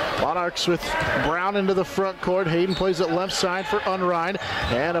timeout. Monarchs with Brown into the front court. Hayden plays it left side for Unrein.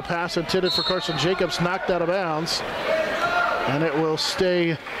 And a pass intended for Carson Jacobs knocked out of bounds. And it will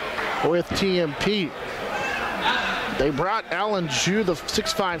stay with TMP. They brought Alan Jew, the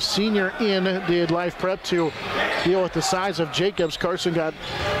 6'5 senior, in, did Life Prep, to deal with the size of Jacobs. Carson got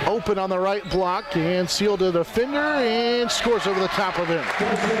open on the right block and sealed the defender and scores over the top of him.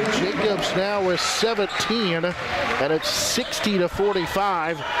 Jacobs now with 17, and it's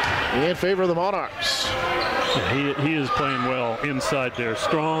 60-45 in favor of the Monarchs. He is playing well inside there,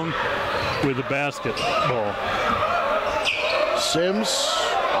 strong with the basketball. Sims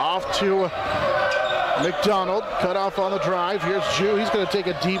off to McDonald, cut off on the drive. Here's Jew. He's going to take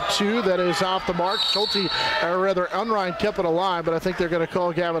a deep two that is off the mark. Schulte, or rather Unrein, kept it alive, but I think they're going to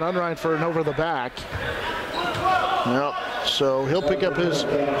call Gavin Unrein for an over the back. Yep. So he'll pick up his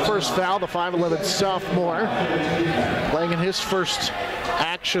first foul, the 5'11 sophomore, playing in his first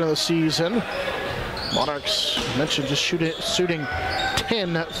action of the season. Monarchs mentioned just shooting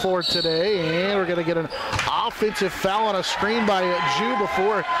 10 for today, and we're going to get an offensive foul on a screen by Jew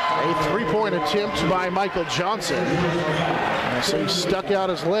before a three-point attempt by Michael Johnson. So he stuck out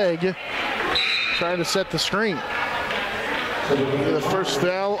his leg trying to set the screen. The first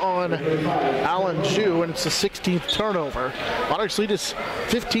foul on Alan Jew, and it's the 16th turnover. Monarchs lead is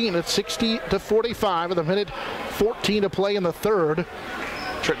 15 at 60-45 with a minute 14 to play in the third.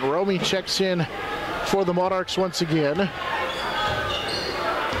 Trenton Romey checks in for the Monarchs once again.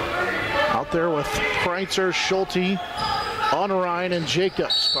 Out there with Kreitzer, Schulte, Unrein, and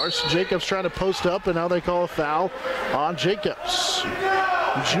Jacobs. Carson Jacobs trying to post up, and now they call a foul on Jacobs.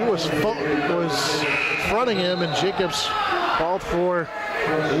 Jew was fronting him, and Jacobs called for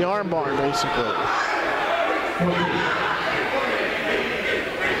the armbar, basically.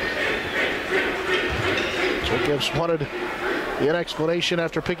 Jacobs wanted an explanation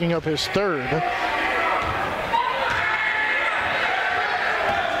after picking up his third.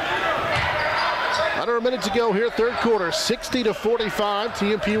 Under a minute to go here, third quarter, 60-45.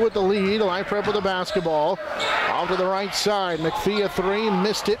 TMP with the lead. Life Prep with the basketball. Off to the right side. McPhee a three,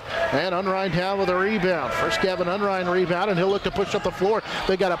 missed it. And Unrein down with a rebound. First Gavin Unrein rebound, and he'll look to push up the floor.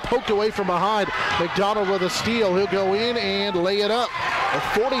 They got it poked away from behind. McDonald with a steal. He'll go in and lay it up. With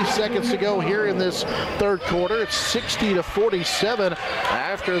 40 seconds to go here in this third quarter. It's 60-47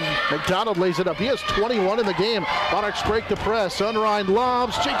 after McDonald lays it up. He has 21 in the game. Monarchs break the press. Unrein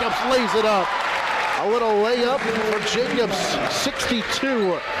lobs. Jacobs lays it up. A little layup for Jacobs,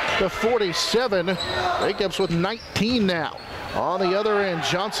 62-47. Jacobs with 19 now. On the other end,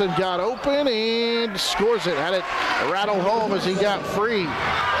 Johnson got open and scores it. Had it rattle home as he got free.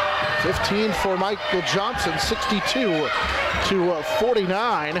 15 for Michael Johnson,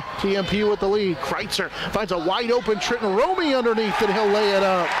 62-49. TMP with the lead. Kreitzer finds a wide open Trenton Romey underneath, and he'll lay it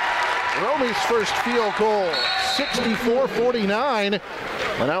up. Romey's first field goal, 64-49.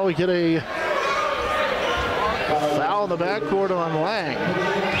 And now we get a foul in the backcourt on Lang.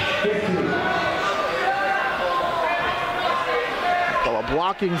 A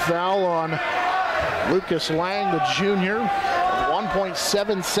blocking foul on Lucas Lang, the junior.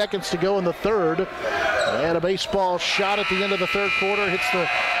 1.7 seconds to go in the third. And a baseball shot at the end of the third quarter hits the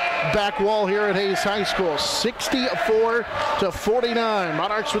back wall here at Hayes High School. 64-49.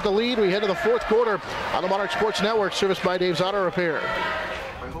 Monarchs with the lead. We head to the fourth quarter on the Monarch Sports Network, serviced by Dave's Auto Repair.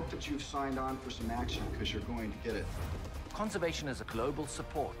 I hope that you've signed on for some action, because you're going to get it. Conservation is a global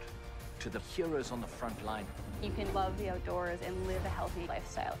support to the heroes on the front line. You can love the outdoors and live a healthy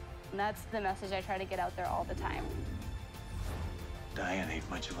lifestyle. And that's the message I try to get out there all the time. Diane ain't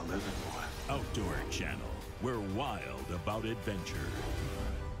much of a living boy. Outdoor Channel. We're wild about adventure.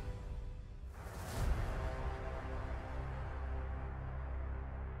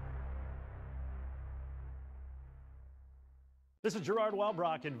 This is Gerard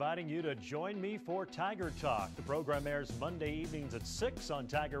Welbrock inviting you to join me for Tiger Talk. The program airs Monday evenings at 6 on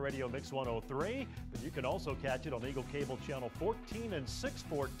Tiger Radio Mix 103, but you can also catch it on Eagle Cable Channel 14 and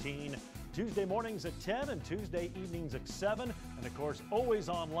 614, Tuesday mornings at 10 and Tuesday evenings at 7, and of course always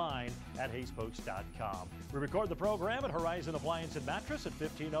online at HayesPost.com. We record the program at Horizon Appliance and Mattress at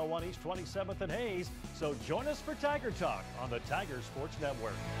 1501 East 27th and Hayes, so join us for Tiger Talk on the Tiger Sports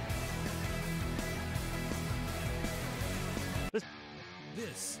Network.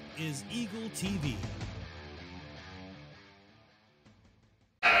 This is Eagle TV.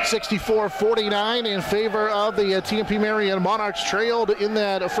 64-49 in favor of the TMP Marion Monarchs. Trailed in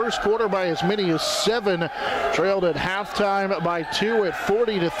that first quarter by as many as 7. Trailed at halftime by 2 at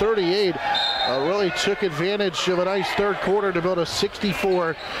 40-38. Really took advantage of a nice third quarter to build a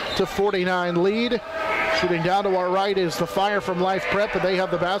 64-49 lead. Shooting down to our right is the Fire from Life Prep, and they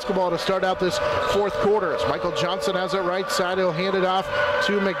have the basketball to start out this fourth quarter. As Michael Johnson has it right side, he'll hand it off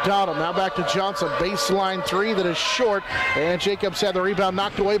to McDonald. Now back to Johnson, baseline three that is short, and Jacobs had the rebound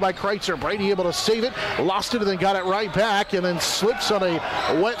knocked away by Kreitzer. Brady able to save it, lost it, and then got it right back, and then slips on a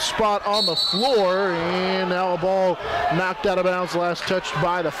wet spot on the floor, and now a ball knocked out of bounds, last touched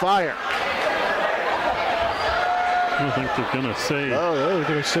by the Fire. I don't think they're going to say. Oh, yeah, they're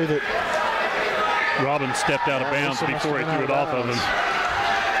going to say that Robbins stepped out of bounds before he threw it off of him.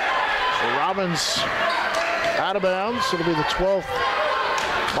 So Robbins out of bounds. It'll be the 12th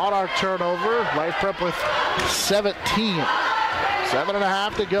Monarch turnover. Life Prep with 17.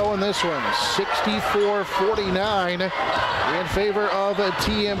 7.5 to go in this one. 64-49 in favor of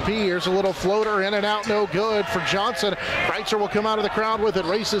TMP. Here's a little floater in and out, no good for Johnson. Kreitzer will come out of the crowd with it,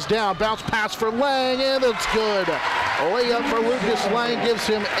 races down, bounce pass for Lang, and it's good. A layup for Lucas Lang gives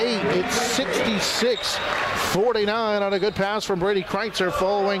him 8. It's 66-49 on a good pass from Brady Kreitzer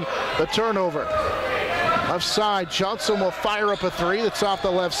following the turnover. Left side, Johnson will fire up a three that's off the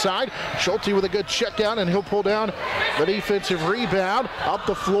left side. Schulte with a good check down, and he'll pull down the defensive rebound. Up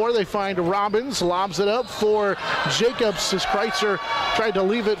the floor, they find Robbins, lobs it up for Jacobs as Kreitzer tried to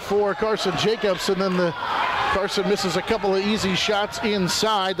leave it for Carson Jacobs, and then Carson misses a couple of easy shots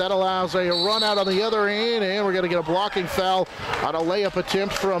inside. That allows a run out on the other end, and we're going to get a blocking foul on a layup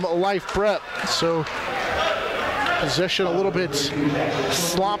attempt from Life Prep. So possession a little bit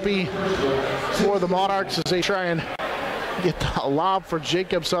sloppy for the Monarchs as they try and get the lob for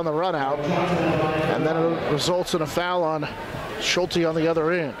Jacobs on the run out, and then it results in a foul on Schulte on the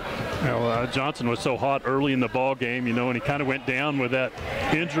other end. Well, Johnson was so hot early in the ball game, you know, and he kind of went down with that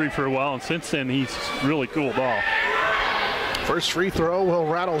injury for a while, and since then he's really cooled off. First free throw will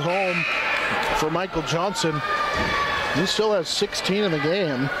rattle home for Michael Johnson. He still has 16 in the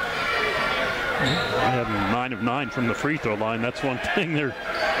game. They have 9 of 9 from the free throw line. That's one thing they're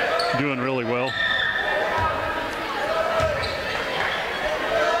doing really well.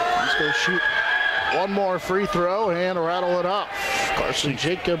 He's going to shoot one more free throw and rattle it up. Carson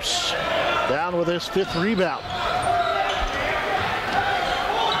Jacobs down with his 5th rebound.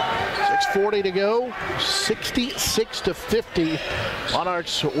 6:40 to go, 66-50.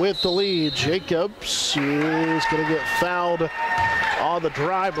 Monarchs with the lead. Jacobs is going to get fouled on the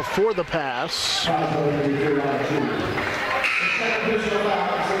drive before the pass. Called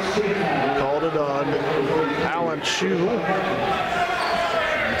it on Alan Chu.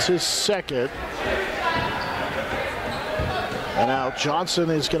 It's his second. And now Johnson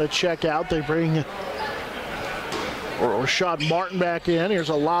is going to check out. They bring Rashad Martin back in. Here's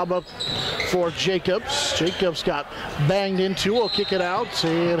a lob up for Jacobs. Jacobs got banged into. We'll kick it out.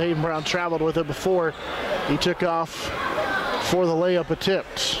 And Hayden Brown traveled with it before he took off for the layup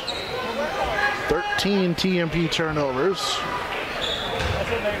attempt. 13 TMP turnovers.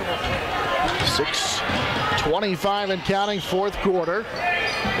 6:25 and counting, fourth quarter.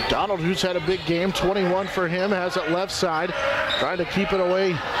 McDonald, who's had a big game, 21 for him, has it left side, trying to keep it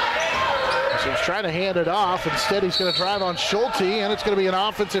away. So he's trying to hand it off. Instead, he's going to drive on Schulte, and it's going to be an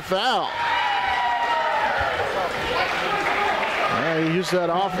offensive foul. He used that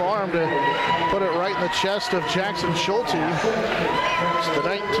off arm to put it right in the chest of Jackson Schulte. It's the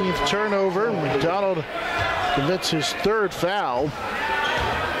 19th turnover. McDonald commits his 3rd foul.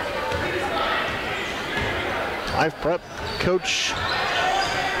 Life Prep coach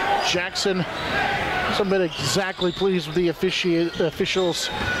Jackson hasn't been exactly pleased with the officials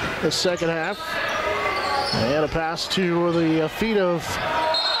the second half. And a pass to the feet of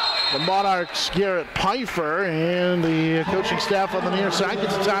the Monarchs' Garrett Pfeiffer, and the coaching staff on the near side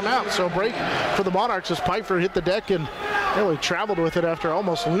gets a timeout. So break for the Monarchs as Pfeiffer hit the deck and really traveled with it after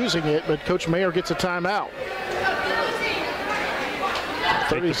almost losing it, but Coach Mayer gets a timeout.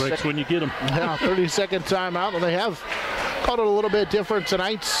 Take the breaks when you get them. Yeah, 30-second timeout, and they have called it a little bit different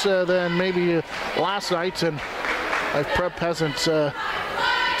tonight than maybe last night, and Life Prep hasn't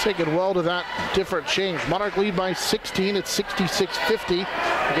taken well to that different change. Monarch lead by 16 at 66-50. The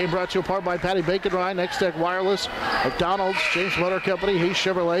game brought to you apart by Patty Bacon Ryan, Next Tech Wireless, McDonald's, James Motor Company, Hayes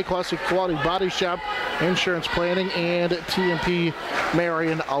Chevrolet, Classic Quality Body Shop, Insurance Planning, and TMP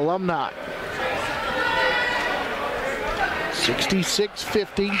Marion Alumni.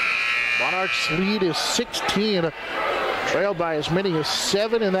 66-50. Monarchs lead is 16, trailed by as many as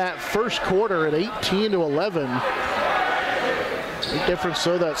 7 in that first quarter at 18-11. Big difference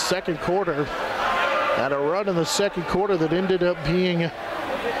though, that second quarter. Had a run in the second quarter that ended up being a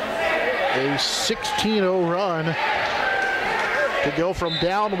 16-0 run to go from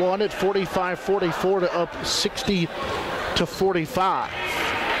down 1 at 45-44 to up 60-45.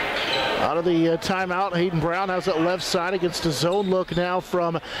 Out of the timeout, Hayden Brown has it left side against a zone look now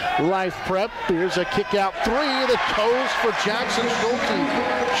from Life Prep. Here's a kick out three that goes for Jackson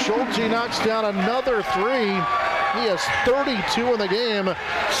Schulte. Schulte knocks down another three. He has 32 in the game,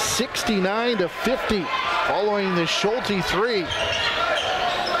 69-50, following the Schulte three.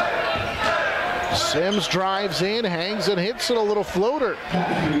 Sims drives in, hangs and hits it, a little floater.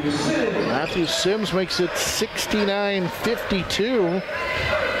 Matthew Sims makes it 69-52.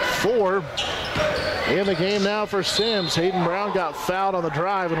 4 in the game now for Sims. Hayden Brown got fouled on the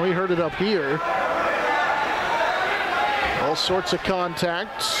drive, and we heard it up here. All sorts of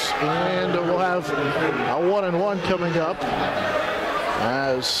contacts, and we'll have a 1-and-1 coming up,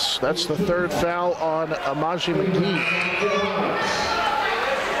 as that's the third foul on Amaji McGee.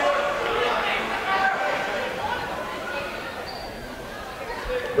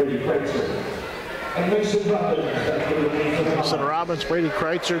 Mason Robbins, Brady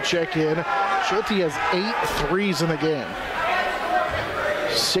Kreitzer check in. Schulte has 8 threes in the game.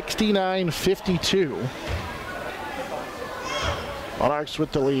 69-52. Monarchs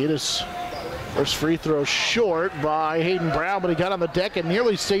with the lead. His first free throw short by Hayden Brown, but he got on the deck and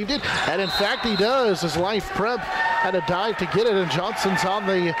nearly saved it. And in fact, he does, as Life Prep had a dive to get it, and Johnson's on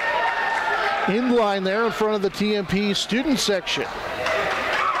the inline there in front of the TMP student section.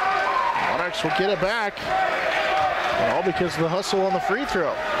 Monarchs will get it back, all because of the hustle on the free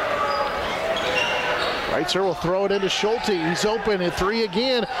throw. Kreitzer will throw it into Schulte. He's open at 3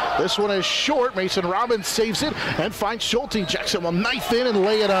 again. This one is short. Mason Robbins saves it and finds Schulte. Jackson will knife in and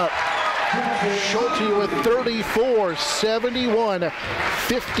lay it up. Schulte with 34,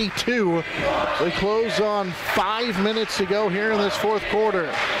 71-52. We close on 5 minutes to go here in this fourth quarter.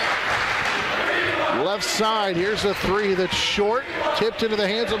 Left side, here's a three that's short, tipped into the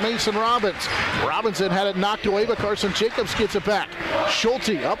hands of Mason Robbins. Robinson had it knocked away, but Carson Jacobs gets it back.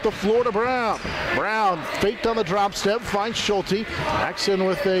 Schulte up the floor to Brown. Brown faked on the drop step, finds Schulte. Jackson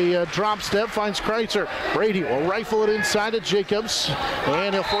with a drop step, finds Kreitzer. Brady will rifle it inside to Jacobs,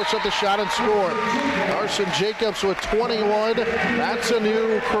 and he'll force up the shot and score. Carson Jacobs with 21. That's a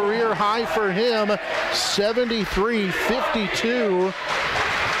new career high for him, 73-52.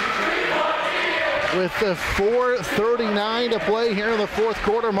 With 4:39 to play here in the fourth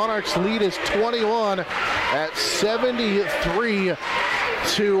quarter, Monarchs lead is 21 at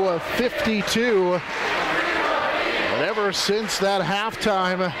 73-52. And ever since that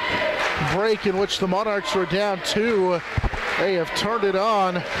halftime break in which the Monarchs were down 2, they have turned it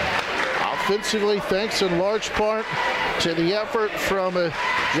on offensively, thanks in large part to the effort from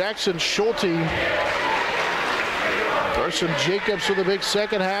Jackson Schulte. Carson Jacobs with a big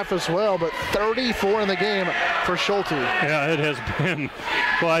second half as well, but 34 in the game for Schulte. Yeah, it has been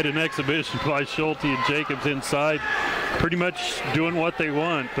quite an exhibition by Schulte and Jacobs inside, pretty much doing what they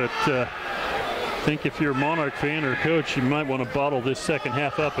want. But I think if you're a Monarch fan or coach, you might want to bottle this second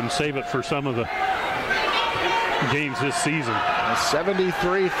half up and save it for some of the games this season.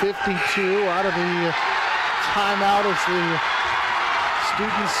 73-52 out of the timeout as the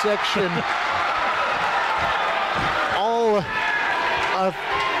student section.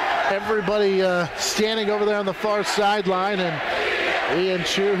 Everybody standing over there on the far sideline, and Ian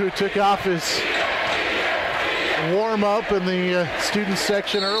Chu, who took off his warm-up in the student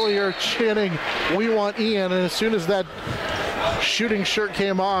section earlier, chanting, "We want Ian," and as soon as that shooting shirt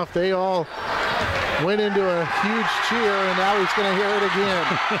came off, they all went into a huge cheer, and now he's going to hear it again.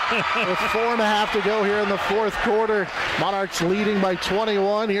 With 4.5 to go here in the fourth quarter, Monarchs leading by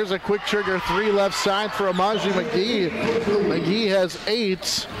 21. Here's a quick trigger three left side for Amaji McGee. McGee has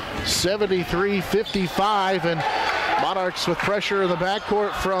 8, 73-55, and Monarchs with pressure in the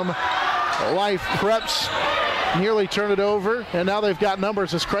backcourt from Life Preps nearly turn it over, and now they've got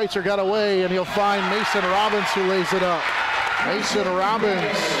numbers as Kreitzer got away, and he'll find Mason Robbins, who lays it up. Mason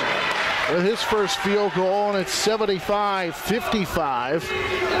Robbins with his first field goal, and it's 75-55.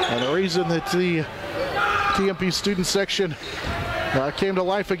 And the reason that the TMP student section came to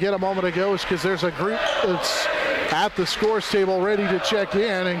life again a moment ago is because there's a group that's at the scores table ready to check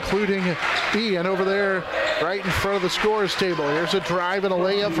in, including Ian over there right in front of the scores table. Here's a drive and a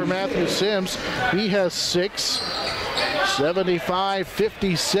layup for Matthew Sims. He has 6,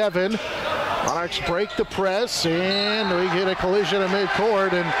 75-57. Monarchs break the press, and we get a collision at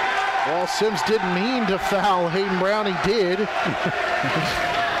midcourt, and while Sims didn't mean to foul Hayden Brown, he did.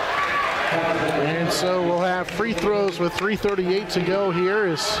 And so we'll have free throws with 3:38 to go here.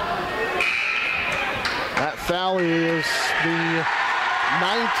 That foul is the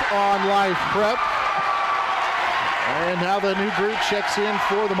 9th on Life Prep. And now the new group checks in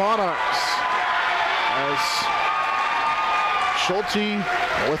for the Monarchs, as Schulte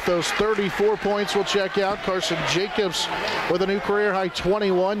with those 34 points will check out. Carson Jacobs with a new career high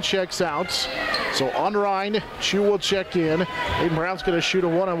 21 checks out. So Unrein, Chu will check in. Hayden Brown's going to shoot a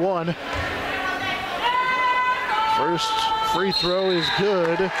 1-on-1. First free throw is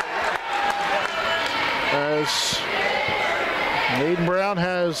good, as Hayden Brown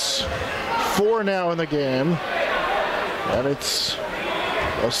has 4 now in the game, and it's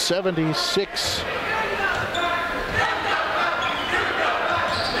a 76.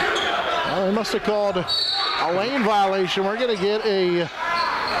 Well, they must have called a lane violation. We're going to get a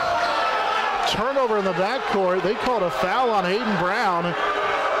turnover in the backcourt. They called a foul on Hayden Brown.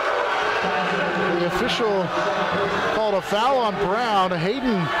 The official called a foul on Brown.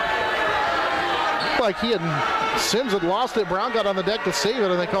 Hayden looked like Sims had lost it. Brown got on the deck to save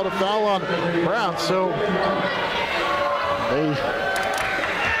it, and they called a foul on Brown. So they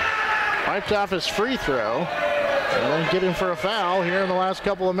wiped off his free throw and then get him for a foul here in the last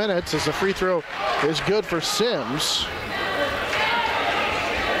couple of minutes, as the free throw is good for Sims.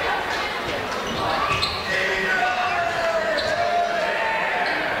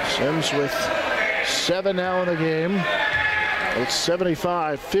 Sims with 7 now in the game. It's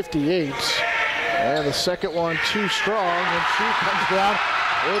 75-58. And the second one too strong, and Chu comes down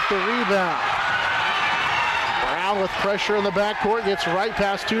with the rebound. Brown with pressure in the backcourt, gets right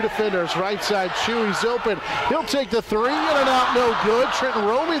past 2 defenders. Right side, Chu, he's open. He'll take the 3, in and out, no good. Trenton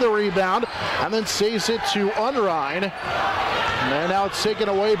Romey the rebound, and then saves it to Unrein. And now it's taken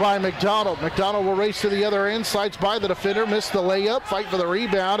away by McDonald. McDonald will race to the other end, slides by the defender, missed the layup, fight for the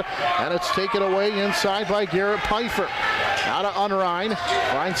rebound, and it's taken away inside by Garrett Pfeiffer. Out of Unrein,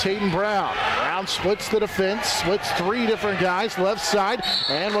 finds Hayden Brown. Brown splits the defense, splits 3 different guys, left side,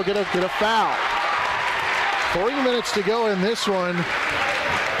 and we're gonna get a foul. 3 minutes to go in this one.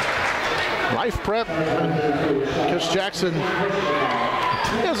 Life Prep, Coach Jackson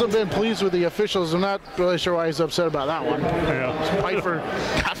hasn't been pleased with the officials. I'm not really sure why he's upset about that one. Yeah. Pfeiffer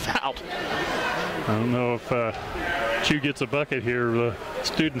got fouled. I don't know if Chu gets a bucket here. The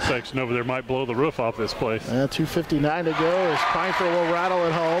student section over there might blow the roof off this place. 2:59 to go as Pfeiffer will rattle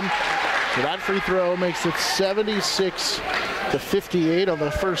it home. So that free throw makes it 76-58 on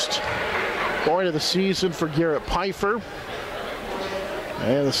the first point of the season for Garrett Pfeiffer.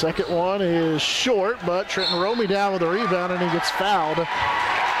 And the second one is short, but Trenton Romey down with the rebound, and he gets fouled.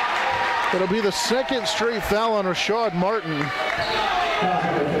 It'll be the second straight foul on Rashad Martin.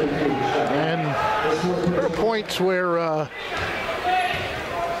 And there are points where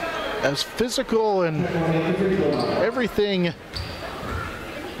as physical and everything,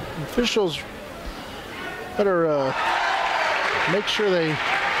 officials better make sure they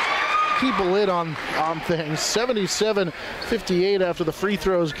keep a lid on things. 77-58 after the free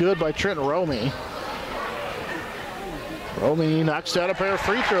throw is good by Trenton Romey. Romey knocks down a pair of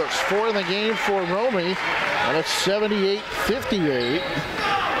free throws. 4 in the game for Romey, and it's 78-58.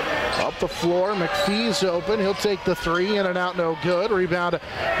 Up the floor, McPhee's open. He'll take the 3, in and out, no good. Rebound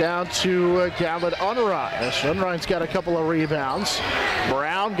down to Gavin Unrein. Unrein's got a couple of rebounds.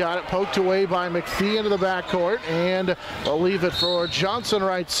 Brown got it poked away by McPhee into the backcourt, and they'll leave it for Johnson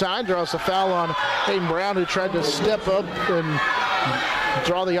right side. Draws a foul on Hayden Brown, who tried to step up and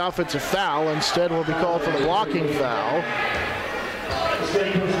draw the offensive foul. Instead will be called for the blocking foul.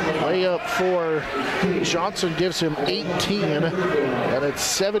 Layup for Johnson gives him 18, and it's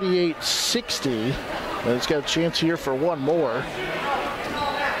 78-60. And he's got a chance here for one more.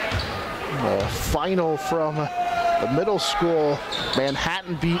 Final from the middle school.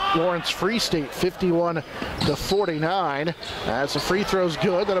 Manhattan beat Lawrence Free State 51-49. As the free throw's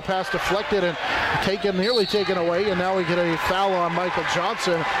good, then a pass deflected and nearly taken away, and now we get a foul on Michael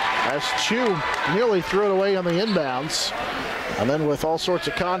Johnson as Chu nearly threw it away on the inbounds. And then with all sorts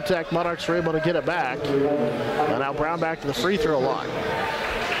of contact, Monarchs were able to get it back. And now Brown back to the free throw line.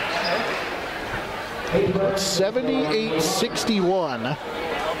 It's 78-61.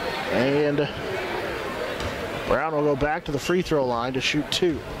 And Brown will go back to the free throw line to shoot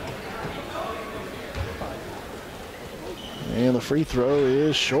 2. And the free throw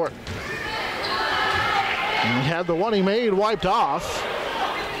is short. And he had the one he made wiped off.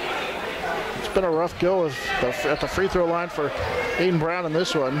 It's been a rough go at the free throw line for Hayden Brown in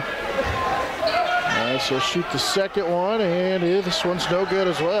this one. So shoot the second one, and this one's no good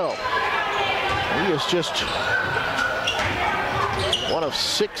as well. He is just 1 of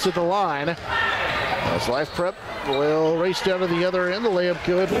 6 at the line. As Life Prep will race down to the other end. The layup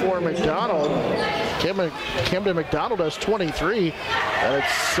good for McDonald. Camden McDonald has 23, and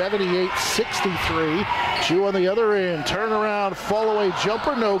it's 78-63. Chu on the other end. Turnaround, fall away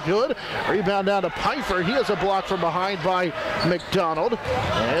jumper, no good. Rebound down to Pfeiffer. He has a block from behind by McDonald.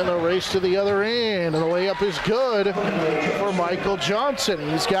 And the race to the other end. And the layup is good for Michael Johnson.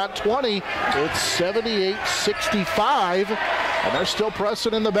 He's got 20. It's 78-65. And they're still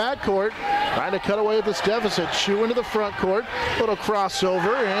pressing in the backcourt. Trying to cut away at this deficit. Chu into the front court. Little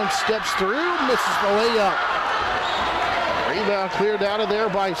crossover and steps through. Misses the layup. Rebound cleared out of there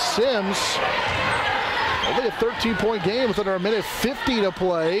by Sims. Only a 13-point game with under a minute 50 to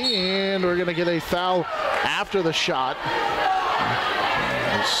play. And we're going to get a foul after the shot.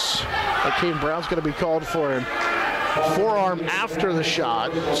 Kane Brown's going to be called for him. Forearm after the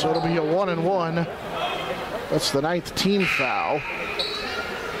shot. So it'll be a 1-and-1. That's the 9th team foul.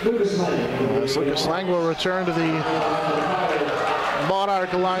 Lucas Lang will return to the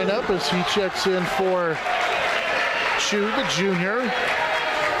Monarch lineup as he checks in for Chu, the junior.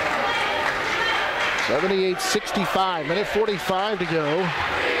 78-65, minute 45 to go.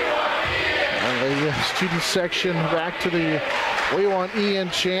 And the student section back to the we want Ian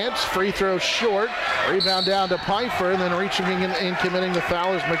Chance. Free throw short. Rebound down to Pfeiffer, and then reaching in and committing the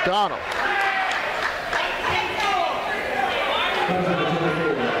foul is McDonald.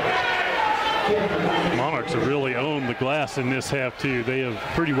 Monarchs have really owned the glass in this half, too. They have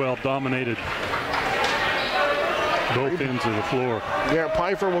pretty well dominated both ends of the floor. Garrett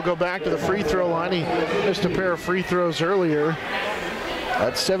Pfeiffer will go back to the free throw line. He missed a pair of free throws earlier.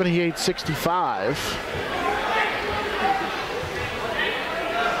 That's 78-65.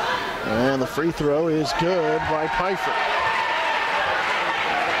 And the free throw is good by Pfeiffer.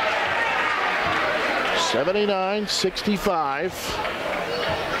 79-65.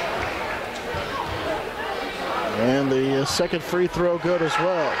 And the second free throw good as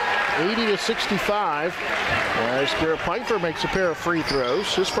well. 80-65. As Garrett Pfeiffer makes a pair of free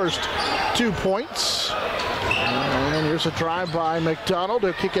throws. His first 2 points. And here's a drive by McDonald.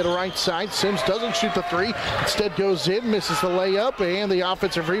 He'll kick it right side. Sims doesn't shoot the three. Instead goes in, misses the layup, and the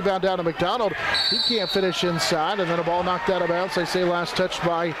offensive rebound down to McDonald. He can't finish inside, and then a ball knocked out of bounds. They say last touched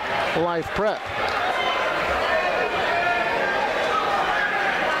by Life Prep.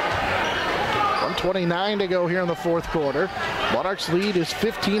 .29 to go here in the fourth quarter. Monarchs lead is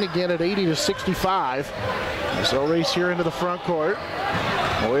 15 again at 80-65. So race here into the front court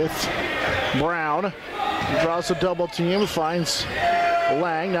with Brown. He draws a double team, finds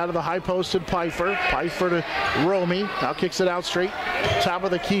Lang, now to the high posted Pfeiffer. Pfeiffer to Romy, now kicks it out straight, top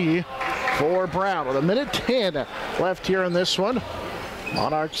of the key for Brown. With a minute 10 left here in this one.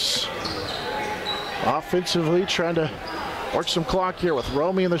 Monarchs offensively trying to work some clock here with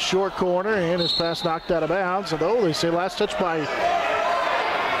Romy in the short corner, and his pass knocked out of bounds. And they say last touch by,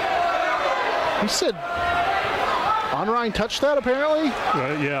 he said, Onrine touched that apparently?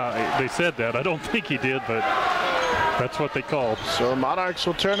 Yeah, they said that. I don't think he did, but that's what they called. So Monarchs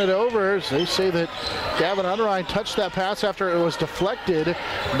will turn it over. They say that Gavin Onrine touched that pass after it was deflected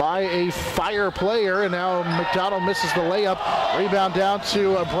by a Fire player, and now McDonald misses the layup. Rebound down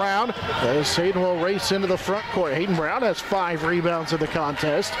to Brown as Hayden will race into the front court. Hayden Brown has 5 rebounds in the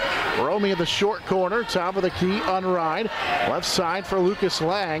contest. Romy in the short corner, top of the key, Onrine. Left side for Lucas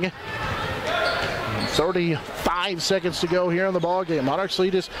Lang. 35 seconds to go here in the ball game. Monarchs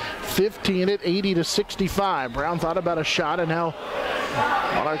lead is 15 at 80-65. Brown thought about a shot, and now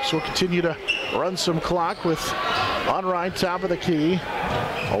Monarchs will continue to run some clock with Onrine top of the key.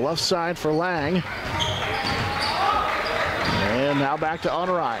 A left side for Lang. And now back to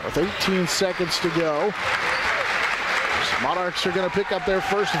Onrine with 18 seconds to go. Monarchs are going to pick up their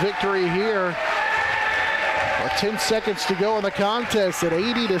first victory here. 10 seconds to go in the contest at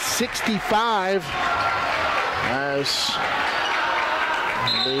 80-65. As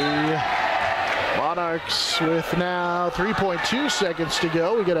the Monarchs with now 3.2 seconds to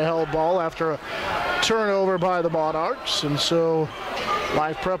go. We get a held ball after a turnover by the Monarchs, and so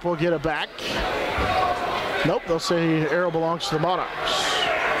Life Prep will get it back. Nope, they'll say arrow belongs to the Monarchs.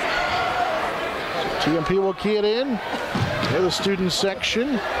 So TMP will key it in to the student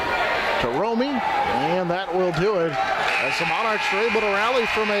section to Romy, and that will do it. As the Monarchs were able to rally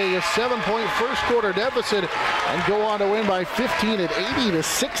from a 7-point first quarter deficit and go on to win by 15 at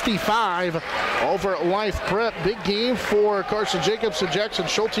 80-65 over Life Prep. Big game for Carson Jacobs and Jackson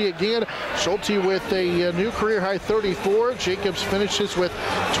Schulte again. Schulte with a new career high 34. Jacobs finishes with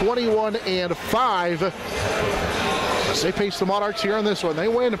 21 and 5. as they face the Monarchs here in this one. They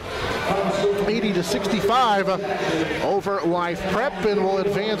win 80-65 over Life Prep and will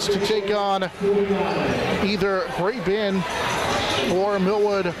advance to take on either Great Bend or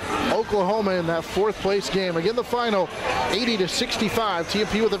Millwood, Oklahoma in that fourth place game. Again, the final 80-65.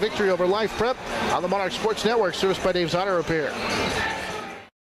 TMP with a victory over Life Prep on the Monarch Sports Network, serviced by Dave's Auto Repair.